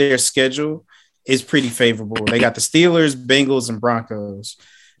rest of their schedule is pretty favorable. They got the Steelers, Bengals, and Broncos.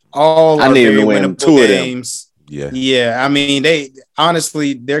 All are very winnable games. Yeah. I mean,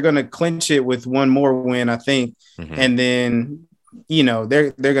 they're gonna clinch it with one more win, I think, and then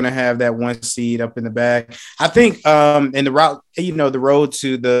they're gonna have that one seed up in the bag. I think, and the route, the road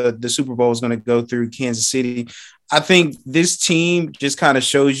to the Super Bowl is gonna go through Kansas City. I think this team just kind of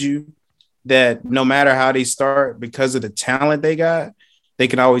shows you that no matter how they start, because of the talent they got, they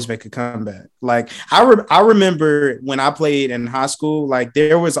can always make a comeback. Like I remember when I played in high school, like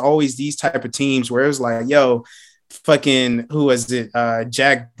there was always these type of teams where it was like, yo, fucking who was it?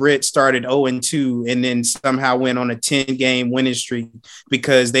 Jack Britt started 0-2 and then somehow went on a 10-game winning streak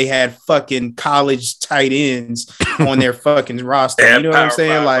because they had fucking college tight ends on their fucking roster. You know what I'm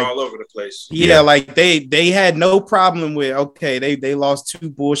saying? Like all over the place. Yeah, like they had no problem with they lost 2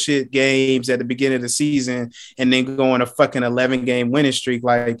 bullshit games at the beginning of the season and then go on a fucking 11-game winning streak.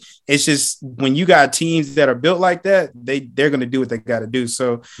 Like it's just when you got teams that are built like that, they're gonna do what they gotta do.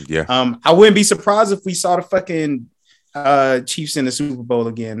 So I wouldn't be surprised if we saw the fucking Chiefs in the Super Bowl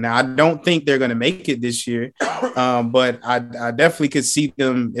again. Now I don't think they're going to make it this year, but I definitely could see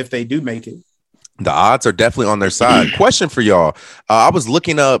them if they do make it. The odds are definitely on their side. Question for y'all: I was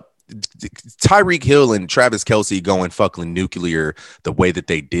looking up Tyreek Hill and Travis Kelce going fucking nuclear the way that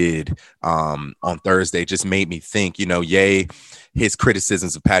they did on Thursday. Just made me think. His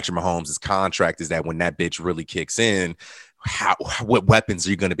criticisms of Patrick Mahomes' contract is that when that bitch really kicks in, what weapons are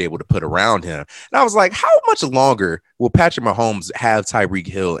you going to be able to put around him? And I was like, how much longer will Patrick Mahomes have Tyreek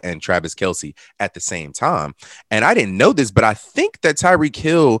Hill and Travis Kelce at the same time? And I didn't know this, but I think that Tyreek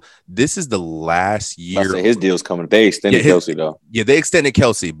Hill, this is the last year. His deal's coming. They extended Kelce, though. Yeah, they extended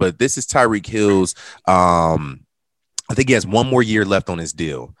Kelce, but this is Tyreek Hill's. I think he has one more year left on his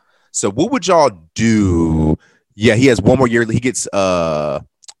deal. So what would y'all do? Yeah, he has one more year. He gets a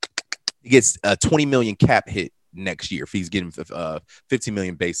 20 million cap hit next year if he's getting 15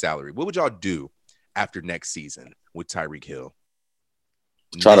 million base salary. What would y'all do after next season with Tyreek Hill?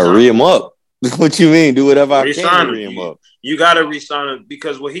 Try to re him up. What you mean? Do whatever I can to re him up. You got to re-sign him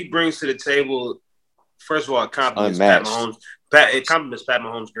because what he brings to the table, first of all, it compliments Pat Mahomes. It compliments Pat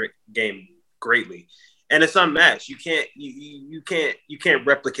Mahomes' game greatly, and it's unmatched. You can't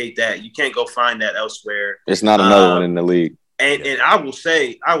replicate that. You can't go find that elsewhere. It's not another one in the league. And I will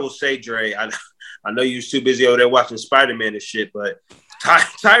say, Dre, I know you was too busy over there watching Spider-Man and shit, but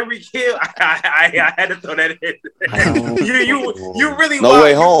Tyreek Hill, I had to throw that in. You really no wild.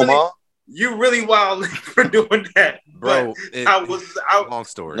 Way home, huh? You really wild for doing that, bro. Long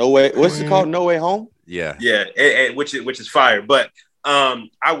story. No way. What's it called? No Way Home. Yeah, which is fire. But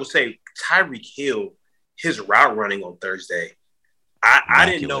I would say Tyreek Hill, his route running on Thursday, I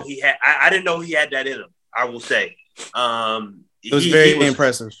didn't know he had. I didn't know he had that in him. I will say, it was very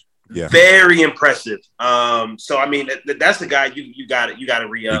impressive. Yeah, very impressive. So I mean, that's the guy you got to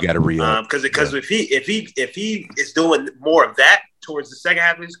re-up. You got to re-up because if he is doing more of that towards the second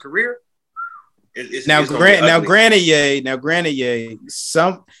half of his career, granted,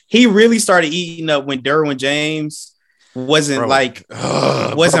 he really started eating up when Derwin James wasn't wasn't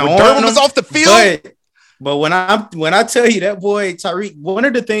on. Derwin was off the field. But when I tell you that boy Tyreek, one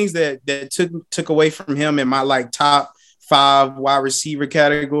of the things that took away from him in my top 5 wide receiver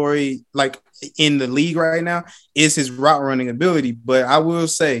category, in the league right now, is his route running ability. But I will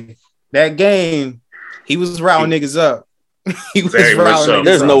say that game, he was routing niggas up. He was routing niggas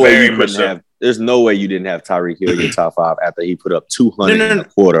There's up. no way you couldn't have. There's no way you didn't have Tyreek Hill in your top 5 after he put up 200 in a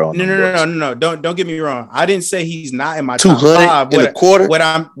quarter on. No. Don't get me wrong. I didn't say he's not in my top 5 in a quarter. What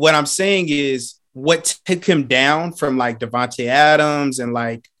I'm saying is what took him down from Devontae Adams and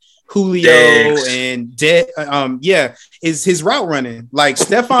Julio and is his route running.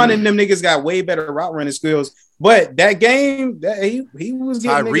 Stephon and them niggas got way better route running skills. But that game, he was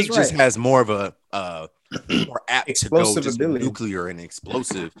getting Tyreek just has more of a more apt explosive to go ability. Nuclear and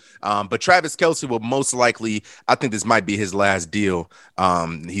explosive. But Travis Kelce will most likely, I think this might be his last deal.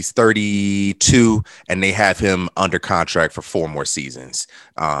 He's 32 and they have him under contract for 4 more seasons.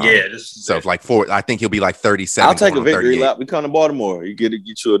 So 4, I think he'll be 37. I'll take a victory lap. We come to Baltimore. You get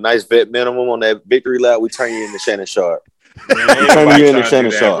you a nice vet minimum on that victory lap. We turn you into Shannon Sharp. He ain't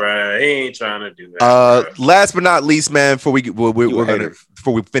trying to do that. Last but not least, man, before we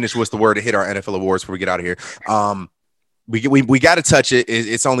finish, what's the word to hit our NFL awards before we get out of here? We got to touch it.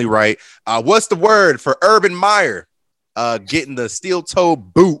 It's only right. What's the word for Urban Meyer getting the steel toe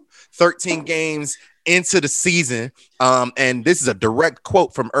boot? 13 games into the season. And this is a direct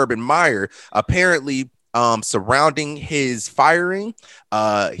quote from Urban Meyer. Apparently, surrounding his firing,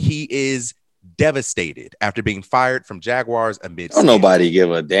 he is devastated after being fired from Jaguars amid nobody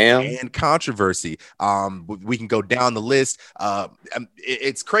give a damn and controversy. We can go down the list.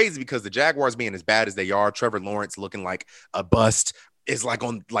 It's crazy because the Jaguars being as bad as they are, Trevor Lawrence looking like a bust is like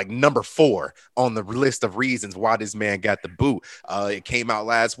on like number 4 on the list of reasons why this man got the boot. It came out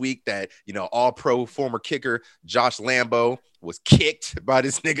last week that, all pro former kicker Josh Lambo was kicked by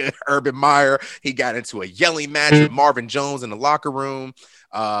this nigga Urban Meyer. He got into a yelling match with Marvin Jones in the locker room.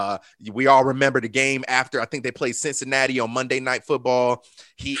 We all remember the game after I think they played Cincinnati on Monday Night Football.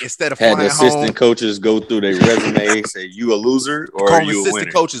 He instead of had flying the assistant home, coaches go through their resume, say you a loser or are you a assistant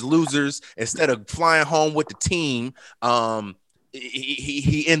winner? coaches losers instead of flying home with the team.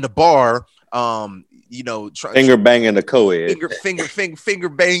 He in the bar. Finger banging the co-ed. Finger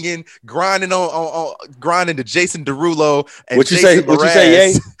banging, grinding grinding to Jason Derulo and What you Jason say? What you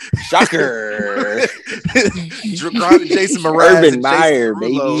say? Yay? Shocker! Grinding Jason Mraz, Urban and Meyer,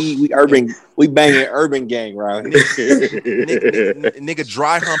 Jason Derulo. baby. We banging Urban Gang right here. nigga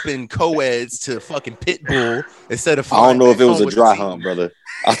dry humping co-eds to fucking Pitbull instead of. I don't know if it was a dry hump, brother.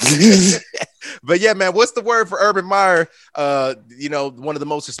 But yeah, man, what's the word for Urban Meyer? One of the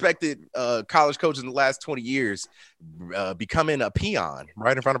most respected college coaches in the last 20 years, becoming a peon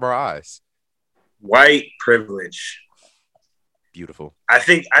right in front of our eyes. White privilege. Beautiful. I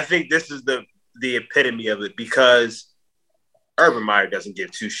think this is the epitome of it because Urban Meyer doesn't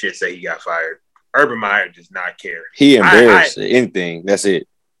give two shits that he got fired. Urban Meyer does not care. He embarrassed anything. That's it.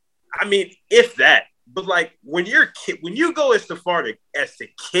 I mean, if that. But like when you go as far as to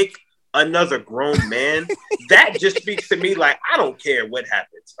kick another grown man, that just speaks to me like I don't care what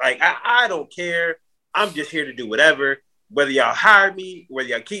happens. Like I don't care. I'm just here to do whatever. Whether y'all hire me, whether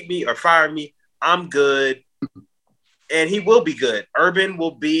y'all keep me or fire me, I'm good. And he will be good. Urban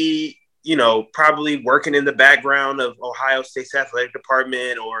will be, probably working in the background of Ohio State's athletic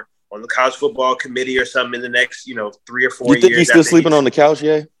department or on the college football committee or something in the next, 3 or 4 years. You think he's still sleeping on the couch,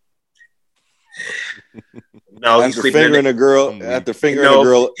 yeah? No, after fingering a girl on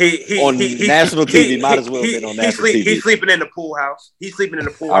national TV, might as well have been on national TV. He's sleeping in the pool house. He's sleeping in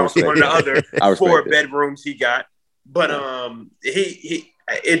the pool house. One of the other 4 bedrooms he got. But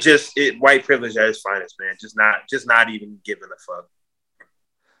white privilege at its finest, man. Just not even giving a fuck.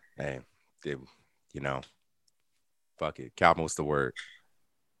 Hey, fuck it. Calvin, what's the word?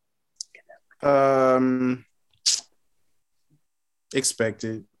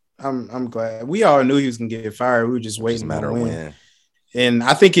 Expected. I'm glad. We all knew he was gonna get fired. We were just waiting to win. When. And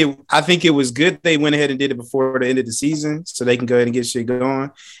I think it was good they went ahead and did it before the end of the season so they can go ahead and get shit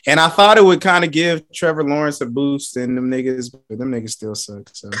going. And I thought it would kind of give Trevor Lawrence a boost and them niggas, but them niggas still suck.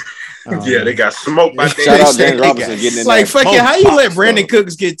 So yeah, they got smoked by Shout out James Robinson getting in like there. fuck it. How you let Brandon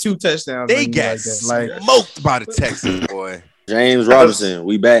Cooks get 2 touchdowns? They got smoked by the Texans, boy. James Robinson,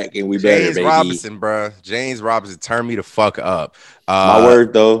 we back and we better, James baby. Robinson, bro. James Robinson turned me the fuck up. My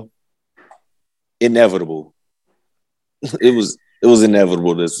word though, inevitable. It was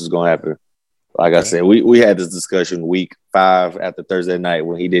inevitable this was gonna happen. Like I said, we had this discussion week 5 after Thursday night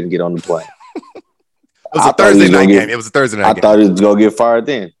when he didn't get on the plane. It was a Thursday night game. It was a Thursday night game. I thought he was gonna get fired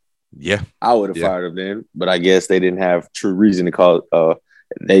then. Yeah, I would have fired him then, but I guess they didn't have true reason to call.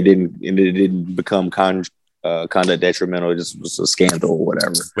 It didn't become conduct detrimental. It just was a scandal or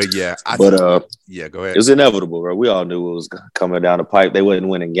whatever. But yeah, go ahead. It was inevitable, bro. We all knew it was coming down the pipe. They wasn't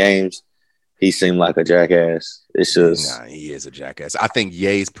winning games. He seemed like a jackass. It's just he is a jackass. I think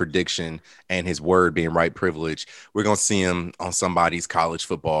Ye's prediction and his word being right privilege, we're gonna see him on somebody's college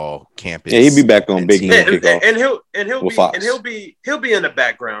football campus. Yeah, he'll be back on Big Man kickoff. And he'll be in the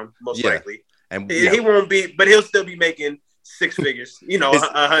background most likely. And he won't be, but he'll still be making 6 figures,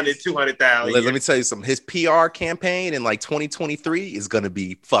 100, 200,000. Let me tell you something. His PR campaign in like 2023 is going to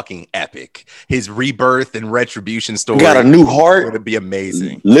be fucking epic. His rebirth and retribution story. Got a new heart. Going to be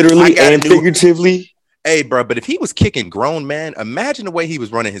amazing. Literally and figuratively. Hey, bro, but if he was kicking grown men, imagine the way he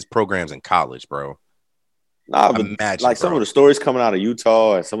was running his programs in college, bro. Imagine, like some of the stories coming out of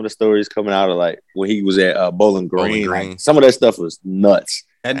Utah and some of the stories coming out of like when he was at Bowling Green. Like, some of that stuff was nuts.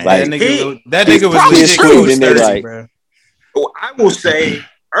 That nigga was legit, bro. Well, I will say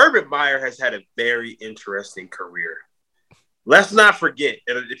Urban Meyer has had a very interesting career. Let's not forget,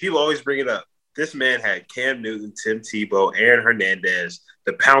 and people always bring it up, this man had Cam Newton, Tim Tebow, Aaron Hernandez,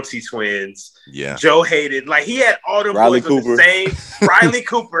 the Pouncey twins, Joe Hayden. Like, he had all the boys on the same. Riley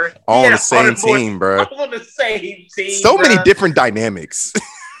Cooper. All on the same team, bro. All on the same team. So many different dynamics.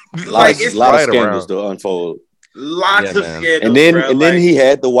 A lot of scandals to unfold. Lots of scandals. And then he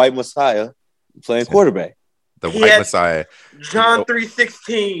had the White Messiah. playing quarterback. The He white had- messiah. John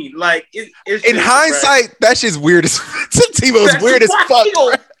 3:16. Like it's In just, hindsight, that shit's weird as Tebow's That's weird as fuck.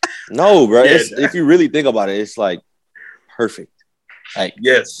 wild. No, bro. Yeah. If you really think about it, it's like perfect. Like,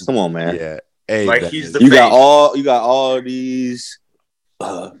 Yes. come on, man. Yeah. Hey, Like that he's is- the You face. got all these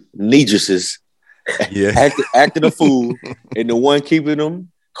Negruses yeah. acting a fool, and the one keeping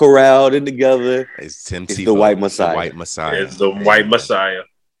them corralled and together. It's Tim It's Tebow, the white messiah. The white messiah. It's the white messiah.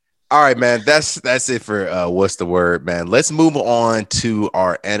 All right, man. That's it for what's the word, man. Let's move on to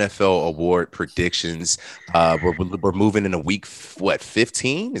our NFL award predictions. We're moving in a week. What,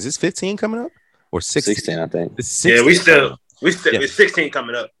 15? Is this 15 coming up or 16? 16, I think. This is Yeah, 16. Yeah. it's 16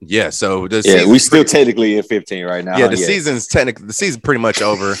 coming up. Yeah. So the Yeah, we season's still technically in 15 right now. yeah, the season's pretty much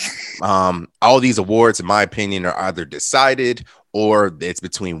over. All these awards, in my opinion, are either decided or it's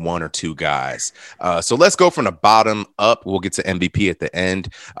between one or two guys. So let's go from the bottom up. We'll get to MVP at the end.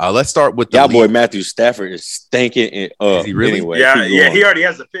 Let's start with the Y'all boy Matthew Stafford is stinking it up. Is he really? Anyway, Yeah, keep yeah, going. he already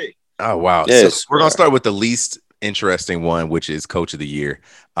has a pick. Oh wow! Yes, So we're gonna start with the least interesting one, which is Coach of the Year.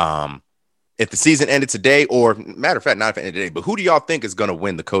 If the season ended today, or matter of fact, not if it ended today, but who do y'all think is gonna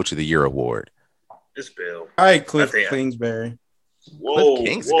win the Coach of the Year award? It's Bill. All right, Cliff I think- Kingsbury. Whoa, Cliff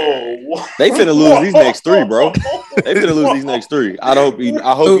Kingsbury. whoa. They finna lose these next three, bro. They finna lose these next three. I hope you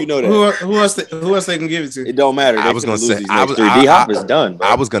know that. Who else they can give it to? It don't matter. I They was finna gonna lose say- these I next was- three. I- D-Hop I- is done, bro.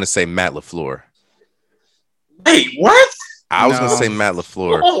 I was gonna say Matt LaFleur. Wait, what? I was No. gonna say Matt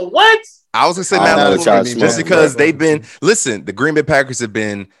LaFleur. Oh, what? I was gonna say I Matt know, LaFleur Charles just Smith. because they've been the Green Bay Packers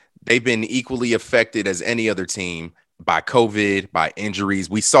they've been equally affected as any other team by COVID, by injuries.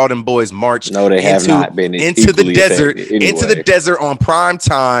 We saw them boys march No, they have not been into the equally desert, affected into the anyway. desert on prime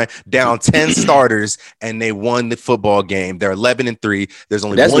time, down 10 starters, and they won the football game. They're 11-3. There's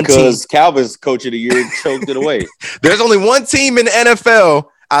only That's one team. because Calvin's coach of the year choked it away. There's only one team in the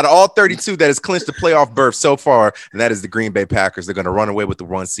NFL out of all 32 that has clinched the playoff berth so far, and that is the Green Bay Packers. They're going to run away with the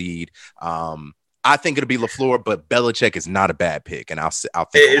 1 seed. I think it'll be LaFleur, but Belichick is not a bad pick, and I'll think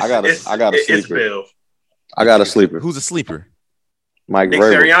It's, I got a it's sleeper. Bill. I got a sleeper. who's a sleeper? Mike Nick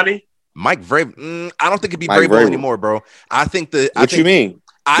Vrabel. Sirianni? Mike Vrabel. I don't think it'd be Mike Vrabel Vrabel. anymore, bro. I think What you mean?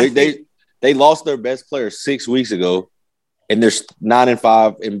 I They lost their best player 6 weeks ago, and they're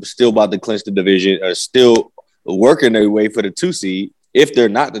 9-5 and still about to clinch the division. Are still working their way for the 2 seed. If they're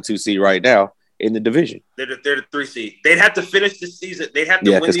not the 2 seed right now in the division, They're the 3 seed. They'd have to finish the season. They'd have to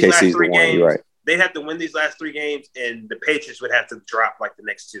yeah, win because these last KC's the 3 one. games. You're right. They'd have to win these last 3 games, and the Patriots would have to drop like the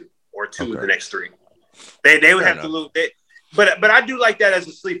next 2 or 2 of Okay. the next 3. They would Fair have to lose. But I do like that as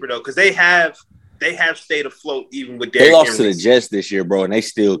a sleeper though, because they have stayed afloat even with They Derrick lost to Henry. the Jets this year, bro, and they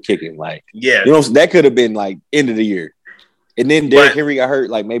still kicking. Like, Yeah, you know, that could have been like end of the year. And then Derrick But- Henry got hurt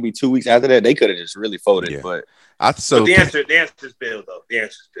like maybe 2 weeks after that. They could have just really folded. Yeah. But but so the answer is Bill though. The answer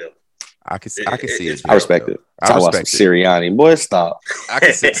is Bill. I can see it. I respect it. I Talk about some respect it. Sirianni. Boy, stop. I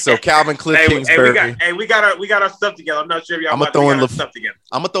can see. So Calvin Cliff Kingsbury. we got our stuff together. I'm not sure if y'all I'ma about throw to in get our Laf- stuff together.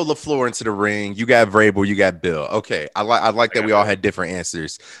 I'm gonna throw LaFleur into the ring. You got Vrabel, you got Bill. Okay, I like that we all had different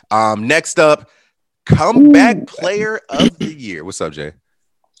answers. Next up, comeback player of the year. What's up, Jay?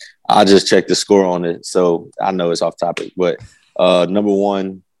 I just checked the score on it, so I know it's off topic. But number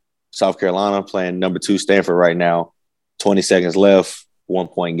 1, South Carolina playing number 2, Stanford right now. 20 seconds left, 1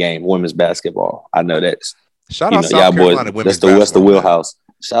 point game, women's basketball. I know that's Shout you out know, South y'all Carolina boys. women's That's the basketball, man. wheelhouse.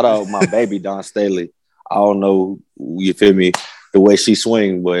 Shout out my baby Don Staley. I don't know, you feel me, the way she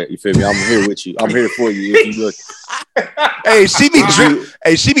swing, but you feel me. I'm here with you. I'm here for you. If you look, Hey, she be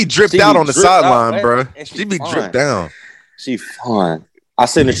dripped She be out on the dripped out, sideline, man. bro. And she She be fine. dripped down. she fun. I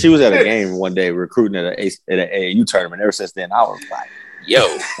seen her. She was at a game one day recruiting at an AAU tournament. Ever since then, I was like, "Yo,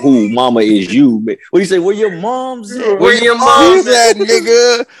 who mama is you?" What do you say? Where your mom's? At? Where your mom's that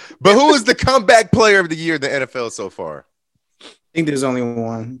nigga? But who is the comeback player of the year in the NFL so far? I think there's only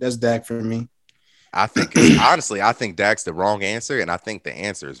one. That's Dak for me. I think honestly, I think Dak's the wrong answer, and I think the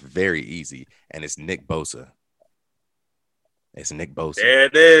answer is very easy, and it's Nick Bosa. It's Nick Bosa. There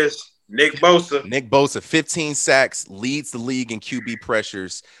it is. Nick Bosa. Nick Bosa, 15 sacks, leads the league in QB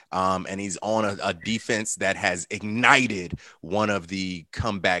pressures, and he's on a defense that has ignited one of the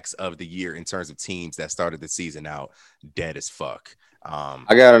comebacks of the year in terms of teams that started the season out dead as fuck. I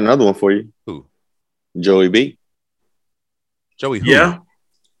got another one for you. Who? Joey B. Joey who? Yeah.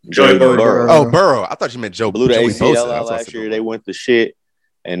 Joey Burrow. Burrow. Oh, Burrow. I thought you meant Blew the Joey ACL Bosa. out That's what I last said. year. They went to shit,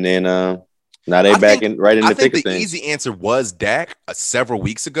 and then now they I back think- in right in I the think thick the of things. easy answer was Dak several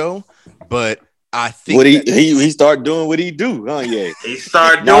weeks ago, but I think What he started doing what he do, huh? Yeah. He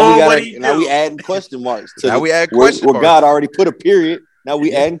started Now doing we what got he now do. we adding question marks to Now we add where question marks. God already put a period. Now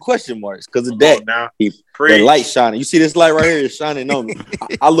we adding question marks because of that. Now, He- preach. That light shining. You see this light right here is shining on me.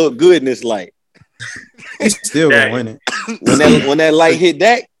 I look good in this light. He's still gonna win it. When that light hit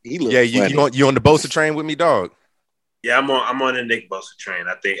Dak, he looked. Yeah, you on the Bosa train with me, dog? Yeah, I'm on the Nick Bosa train.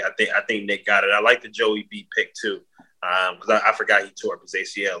 I think Nick got it. I like the Joey B pick too, because I forgot he tore up his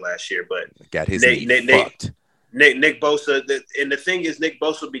ACL last year. But got his knee fucked. Nick Bosa, and the thing is, Nick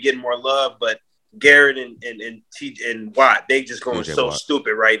Bosa will be getting more love, but Garrett and Watt, they just going so Watt.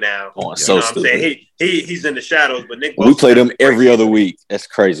 Stupid right now. Going so stupid. I'm saying? He's in the shadows, but Nick Bosa, we play them every other week. That's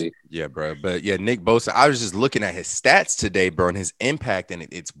crazy. Yeah, bro. But yeah, Nick Bosa, I was just looking at his stats today, bro, and his impact, and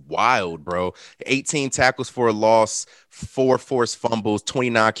it's wild, bro. 18 tackles for a loss, 4 forced fumbles,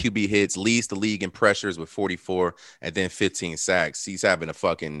 29 QB hits, leads the league in pressures with 44, and then 15 sacks. He's having a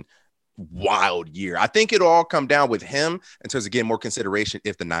fucking wild year. I think it'll all come down with him in terms of getting more consideration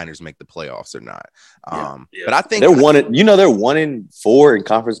if the Niners make the playoffs or not. But I think they're 1-4 in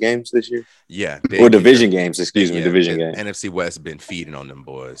conference games this year. Yeah, or division games. Excuse me, division games. NFC West been feeding on them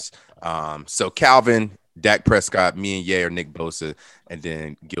boys. So Calvin, Dak Prescott, me and Ye are Nick Bosa, and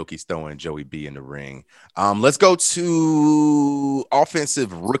then Gilkey's throwing Joey B in the ring. Let's go to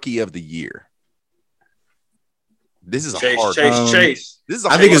offensive rookie of the year. This is a hard Chase.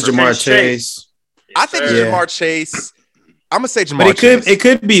 I think it's Jamar Chase. I think it's Jamar Chase. I'm gonna say Jamar Chase. It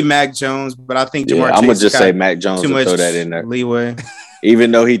could be Mac Jones, but I think Jamar Chase. I'm gonna just say Mac Jones and throw that in there. Leeway.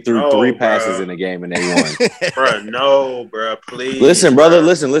 Even though he threw 3 passes in the game and they won. Bro, please. Listen, brother,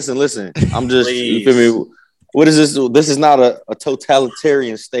 listen. I'm just, you feel me? What is this? This is not a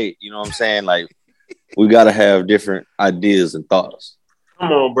totalitarian state. You know what I'm saying? Like, we got to have different ideas and thoughts.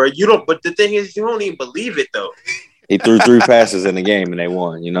 Come on, bro. You don't, but the thing is, you don't even believe it, though. He threw 3 passes in the game and they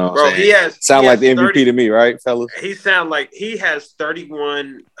won. You know what I'm saying? Sound like the MVP to me, right, fellas? He sound like he has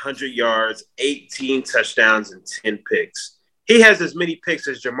 3,100 yards, 18 touchdowns, and 10 picks. He has as many picks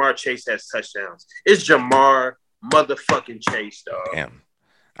as Jamar Chase has touchdowns. It's Jamar motherfucking Chase, dog. Damn.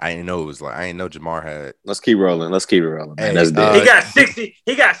 I didn't know Jamar had. Let's keep rolling. Man. Hey, that's dead.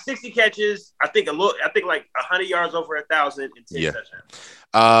 He got 60 catches. I think like 100 yards over 1,000 and 10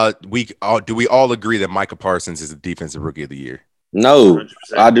 touchdowns. Do we all agree that Micah Parsons is the defensive rookie of the year? No, 100%.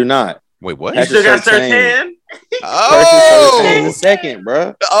 I do not. Wait, what? You still got Surtain? Oh, the second,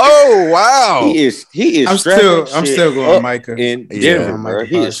 bro. Oh, wow. He is. I'm still going Micah in Denver, bro.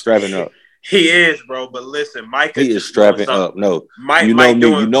 He is strapping up. He is, bro. But listen, Micah. He is strapping up. No, you know me.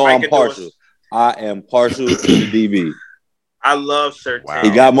 You know I'm partial. I am partial to the DB. I love Surtain. Wow. He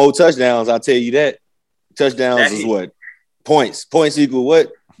got more touchdowns. I'll tell you that. Touchdowns is what? Points. Points equal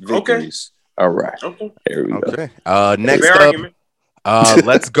what? Victories. Okay. All right. Okay. There we go. Next up,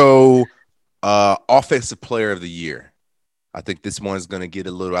 let's go offensive player of the year. I think this one's going to get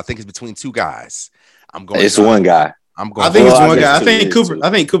a little – I think it's between 2 guys. It's one guy. I think it's one guy. I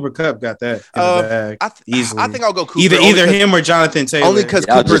think Cooper Kupp got that in the bag easily. I think I'll go Cooper. Either him or Jonathan Taylor. Only because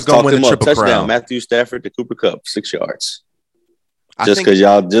Cooper's going to win the triple touchdown. crown. Matthew Stafford to Cooper Kupp, 6 yards. Just because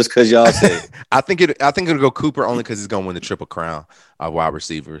y'all say. I think it'll go Cooper only because he's going to win the triple crown of wide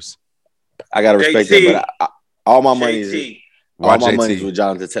receivers. I gotta respect that, but all my money is with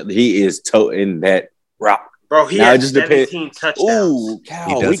Jonathan Taylor. He is toting that rock. Bro, he has 17 touchdowns. Ooh,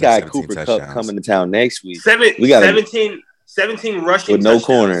 Cal, we got Cooper Kupp coming to town next week. 17 rushing with no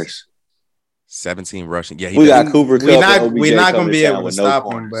corners. 17 rushing. Yeah, we got Cooper Kupp. We're not going to be able to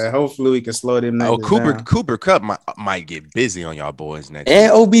stop him, but hopefully we can slow them down. Cooper Kupp might get busy on y'all boys next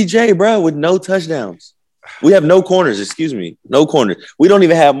and week. OBJ, bro, with no touchdowns. We have no corners. Excuse me, no corners. We don't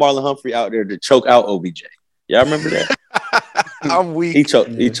even have Marlon Humphrey out there to choke out OBJ. Y'all remember that? I'm weak. He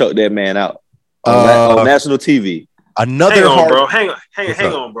choked that man out. On national TV. Hang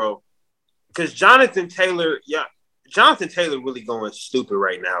on, bro. Because Jonathan Taylor really going stupid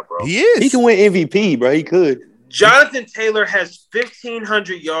right now, bro. He is. He can win MVP, bro. He could. Jonathan Taylor has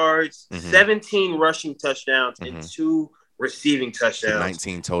 1,500 yards, 17 rushing touchdowns, and 2 receiving touchdowns.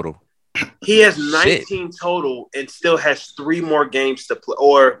 19 total. He has 19 total and still has 3 more games to play.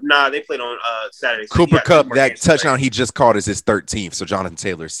 They played on Saturday. So Cooper Kupp, that touchdown he just caught is his 13th. So Jonathan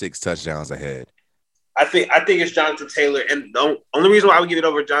Taylor 6 touchdowns ahead. I think it's Jonathan Taylor, and the only reason why I would give it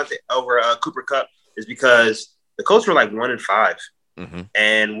over Cooper Kupp is because the Colts were like 1-5,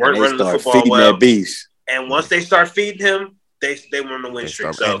 and weren't running the football well. That beast. And once they start feeding him, they went on the win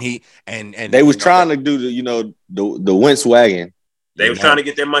streak. So and they was trying to do the Wentz wagon. They were trying to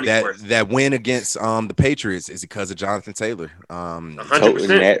get their money worth. That win against the Patriots is because of Jonathan Taylor.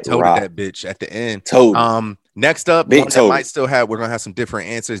 100%. Toted that bitch at the end. Next up, we're gonna have some different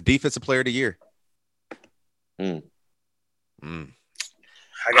answers. Defensive player of the year. I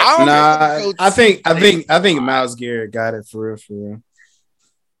think Myles Garrett got it for real.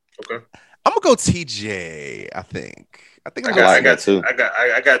 Okay. I'm gonna go TJ. I think I got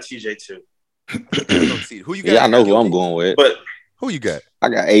TJ too. Who you got? Yeah, I know who I'm going with. But who you got? I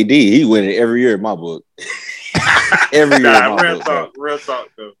got AD. He winning every year in my book. Every year in my book. Real talk,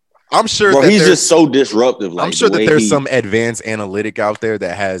 though. I'm sure bro, he's just so disruptive. Like, I'm sure that there's some advanced analytic out there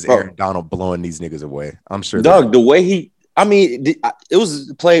that has Aaron Donald blowing these niggas away. I'm sure. Doug, the way he, I mean, it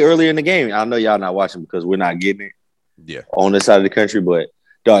was play earlier in the game. I know y'all not watching because we're not getting it. Yeah. On this side of the country, but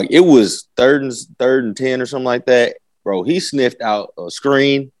dog, it was third and 10 or something like that. Bro, he sniffed out a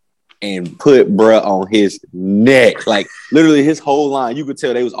screen and put bruh on his neck. Like literally his whole line. You could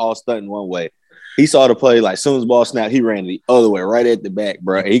tell they was all stunting one way. He saw the play, like, as soon as the ball snapped, he ran the other way, right at the back,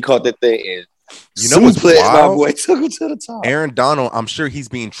 bro. And he caught that thing, and you know what's wild? My boy took him to the top. Aaron Donald, I'm sure he's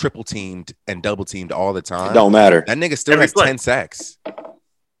being triple teamed and double teamed all the time. It don't matter. That nigga still has 10 sacks.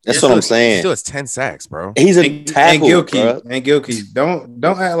 That's what I'm saying. He still has 10 sacks, bro. He's a tackle, and Gilkey.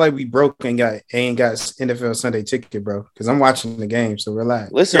 Don't act like we broke and ain't got NFL Sunday ticket, bro. Because I'm watching the game, so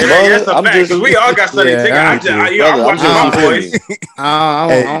relax. Listen, that's a fact. Because we all got Sunday ticket. I'm watching my boys.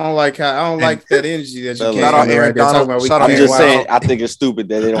 I don't like that energy that you can't. Aaron Donald. I'm just saying. I think it's stupid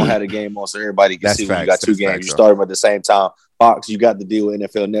that they don't have a game on, so everybody can see when you got two games. You start them at the same time. Fox, you got the deal with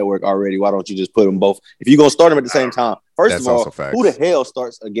NFL Network already. Why don't you just put them both? If you're gonna start them at the same time, first of all, who the hell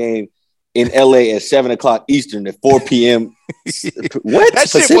starts a game in LA at 7:00 Eastern at 4 p.m.? What? That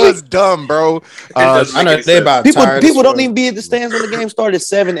shit was dumb, bro. I know they about people don't even be at the stands when the game started at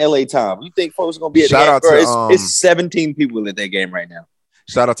 7 LA time. You think folks gonna be at the game? Bro, it's 17 people at that game right now.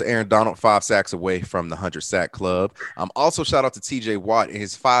 Shout out to Aaron Donald, 5 sacks away from the 100-sack club. Also, shout out to TJ Watt in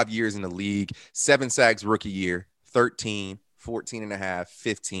his 5 years in the league, 7 sacks rookie year, 13, 14 and a half,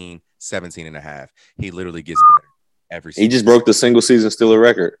 15, 17 and a half. He literally gets better every season. He just broke the single season Steeler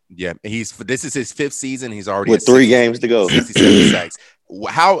record. Yeah, this is his 5th season. He's already with 3 games to go. 67 sacks.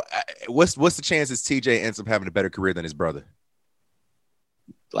 What's the chances TJ ends up having a better career than his brother?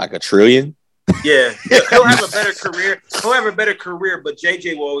 Like a trillion? Yeah, he'll have a better career. He'll have a better career, but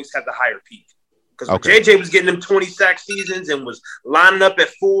JJ will always have the higher peak. Because when JJ was getting them 20 sack seasons and was lining up at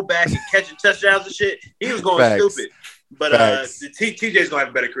fullback and catching touchdowns and shit, he was going stupid. But TJ's gonna have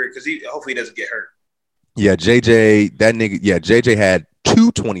a better career because hopefully he doesn't get hurt. Yeah, JJ had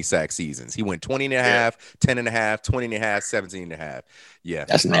 2 20-sack seasons. He went 20 and a half, 10 and a half, 20 and a half, 17 and a half. Yeah.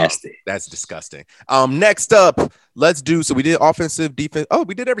 That's nasty. That's disgusting. Next up, let's do, so we did offensive, defense. Oh,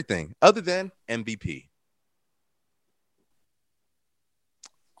 we did everything other than MVP.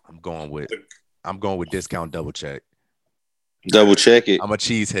 I'm going with discount double check. Double check it. I'm a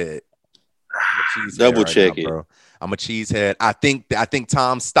cheesehead. Double check it. Bro. I'm a cheesehead. I think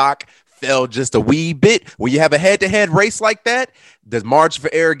Tom's stock fell just a wee bit. When you have a head-to-head race like that, the margin for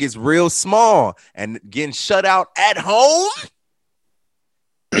error gets real small. And getting shut out at home,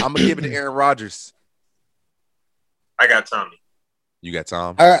 I'm gonna give it to Aaron Rodgers. I got Tommy. You got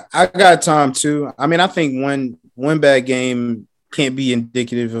Tom? I got Tom too. I mean, I think one bad game can't be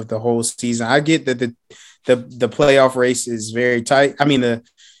indicative of the whole season. I get that the playoff race is very tight. I mean, the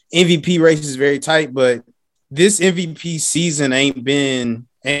MVP race is very tight, but this MVP season ain't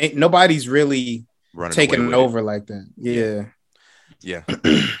nobody's really taking over like that. Yeah.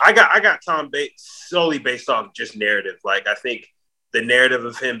 I got Tom solely based off just narrative. Like, I think the narrative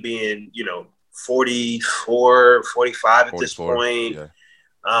of him being, 44, 45 at this point,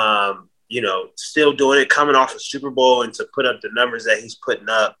 still doing it, coming off a Super Bowl and to put up the numbers that he's putting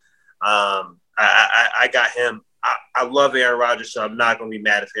up. I got him. I love Aaron Rodgers, so I'm not going to be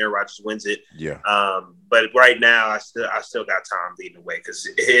mad if Aaron Rodgers wins it. Yeah. But right now, I still got Tom leading the way because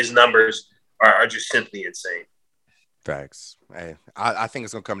his numbers are just simply insane. Facts. Hey, I think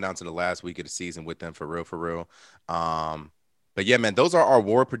it's going to come down to the last week of the season with them for real. But yeah, man, those are our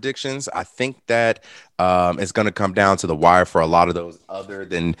war predictions. I think that it's going to come down to the wire for a lot of those other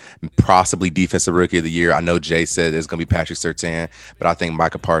than possibly defensive rookie of the year. I know Jay said it's going to be Patrick Surtain, but I think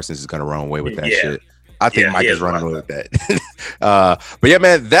Micah Parsons is going to run away with that shit. I think Mike is running away with that. But yeah,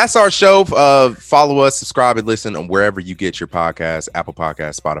 man, that's our show. Follow us, subscribe, and listen on wherever you get your podcasts, Apple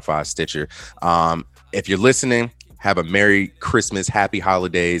Podcasts, Spotify, Stitcher. If you're listening, have a Merry Christmas, Happy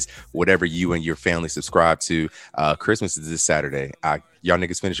Holidays, whatever you and your family subscribe to. Christmas is this Saturday. Y'all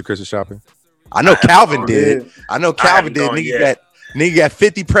niggas finished your Christmas shopping? I know Calvin did. Nigga got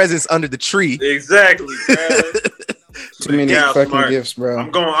 50 presents under the tree. Exactly, Too many fucking gifts, bro. I'm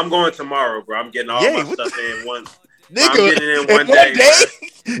going tomorrow, bro. I'm getting all my stuff in one. Nigga, I'm getting it in one day.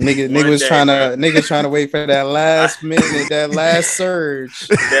 Niggas trying to wait for that last minute, that last surge.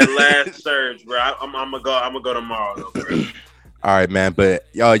 Bro. I'm gonna go tomorrow, though, bro. All right, man. But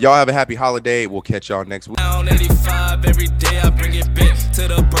y'all have a happy holiday. We'll catch y'all next week. 85 every day. I bring it back to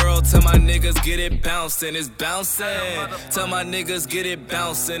the borough. world, tell my niggas get it bouncing, it's bouncing. Tell my niggas get it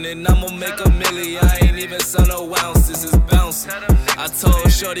bouncing, and I'ma make a million. I ain't even sell no ounces, it's bouncing. I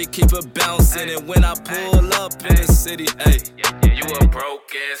told Shorty keep it bouncing, and when I pull up in the city, ayy, you a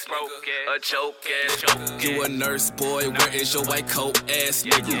broke ass nigga, a joke ass. You a nurse boy, where is your white coat ass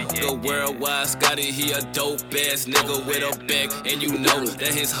nigga? The worldwide Scotty, he a dope ass nigga with a bag, and you know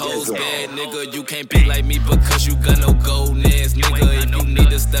that his hoes bad, nigga. You can't be like me because you got no gold ass nigga. If you need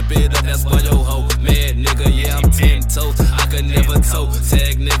to step it up, that's why your hoe mad, nigga. Yeah, I'm 10 toes, I could never toe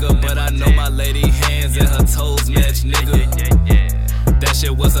tag, nigga, but I know my lady hands and her toes match, nigga. That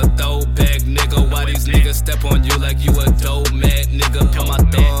shit was a throwback, nigga. Why these niggas step on you like you a dope mad, nigga? Put my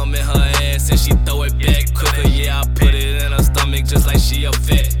thumb in her ass and she throw it back quicker. Yeah, I put it in her stomach just like she a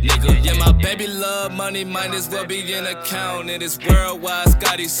fat nigga. Yeah, my baby love money, might as well be an account. It is worldwide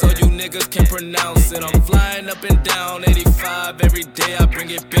Scotty, so you niggas can pronounce it. I'm flying up and down 85 every day. I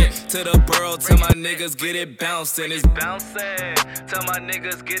bring it back to the borough. Tell my niggas get it bouncing, it's bouncing. Tell my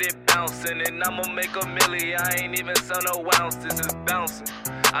niggas get it bouncing, and I'ma make a million. I ain't even sell no ounces, it's bouncing.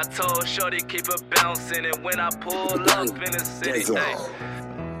 I told Shorty keep it bouncing, and when I pull up in the city, hey.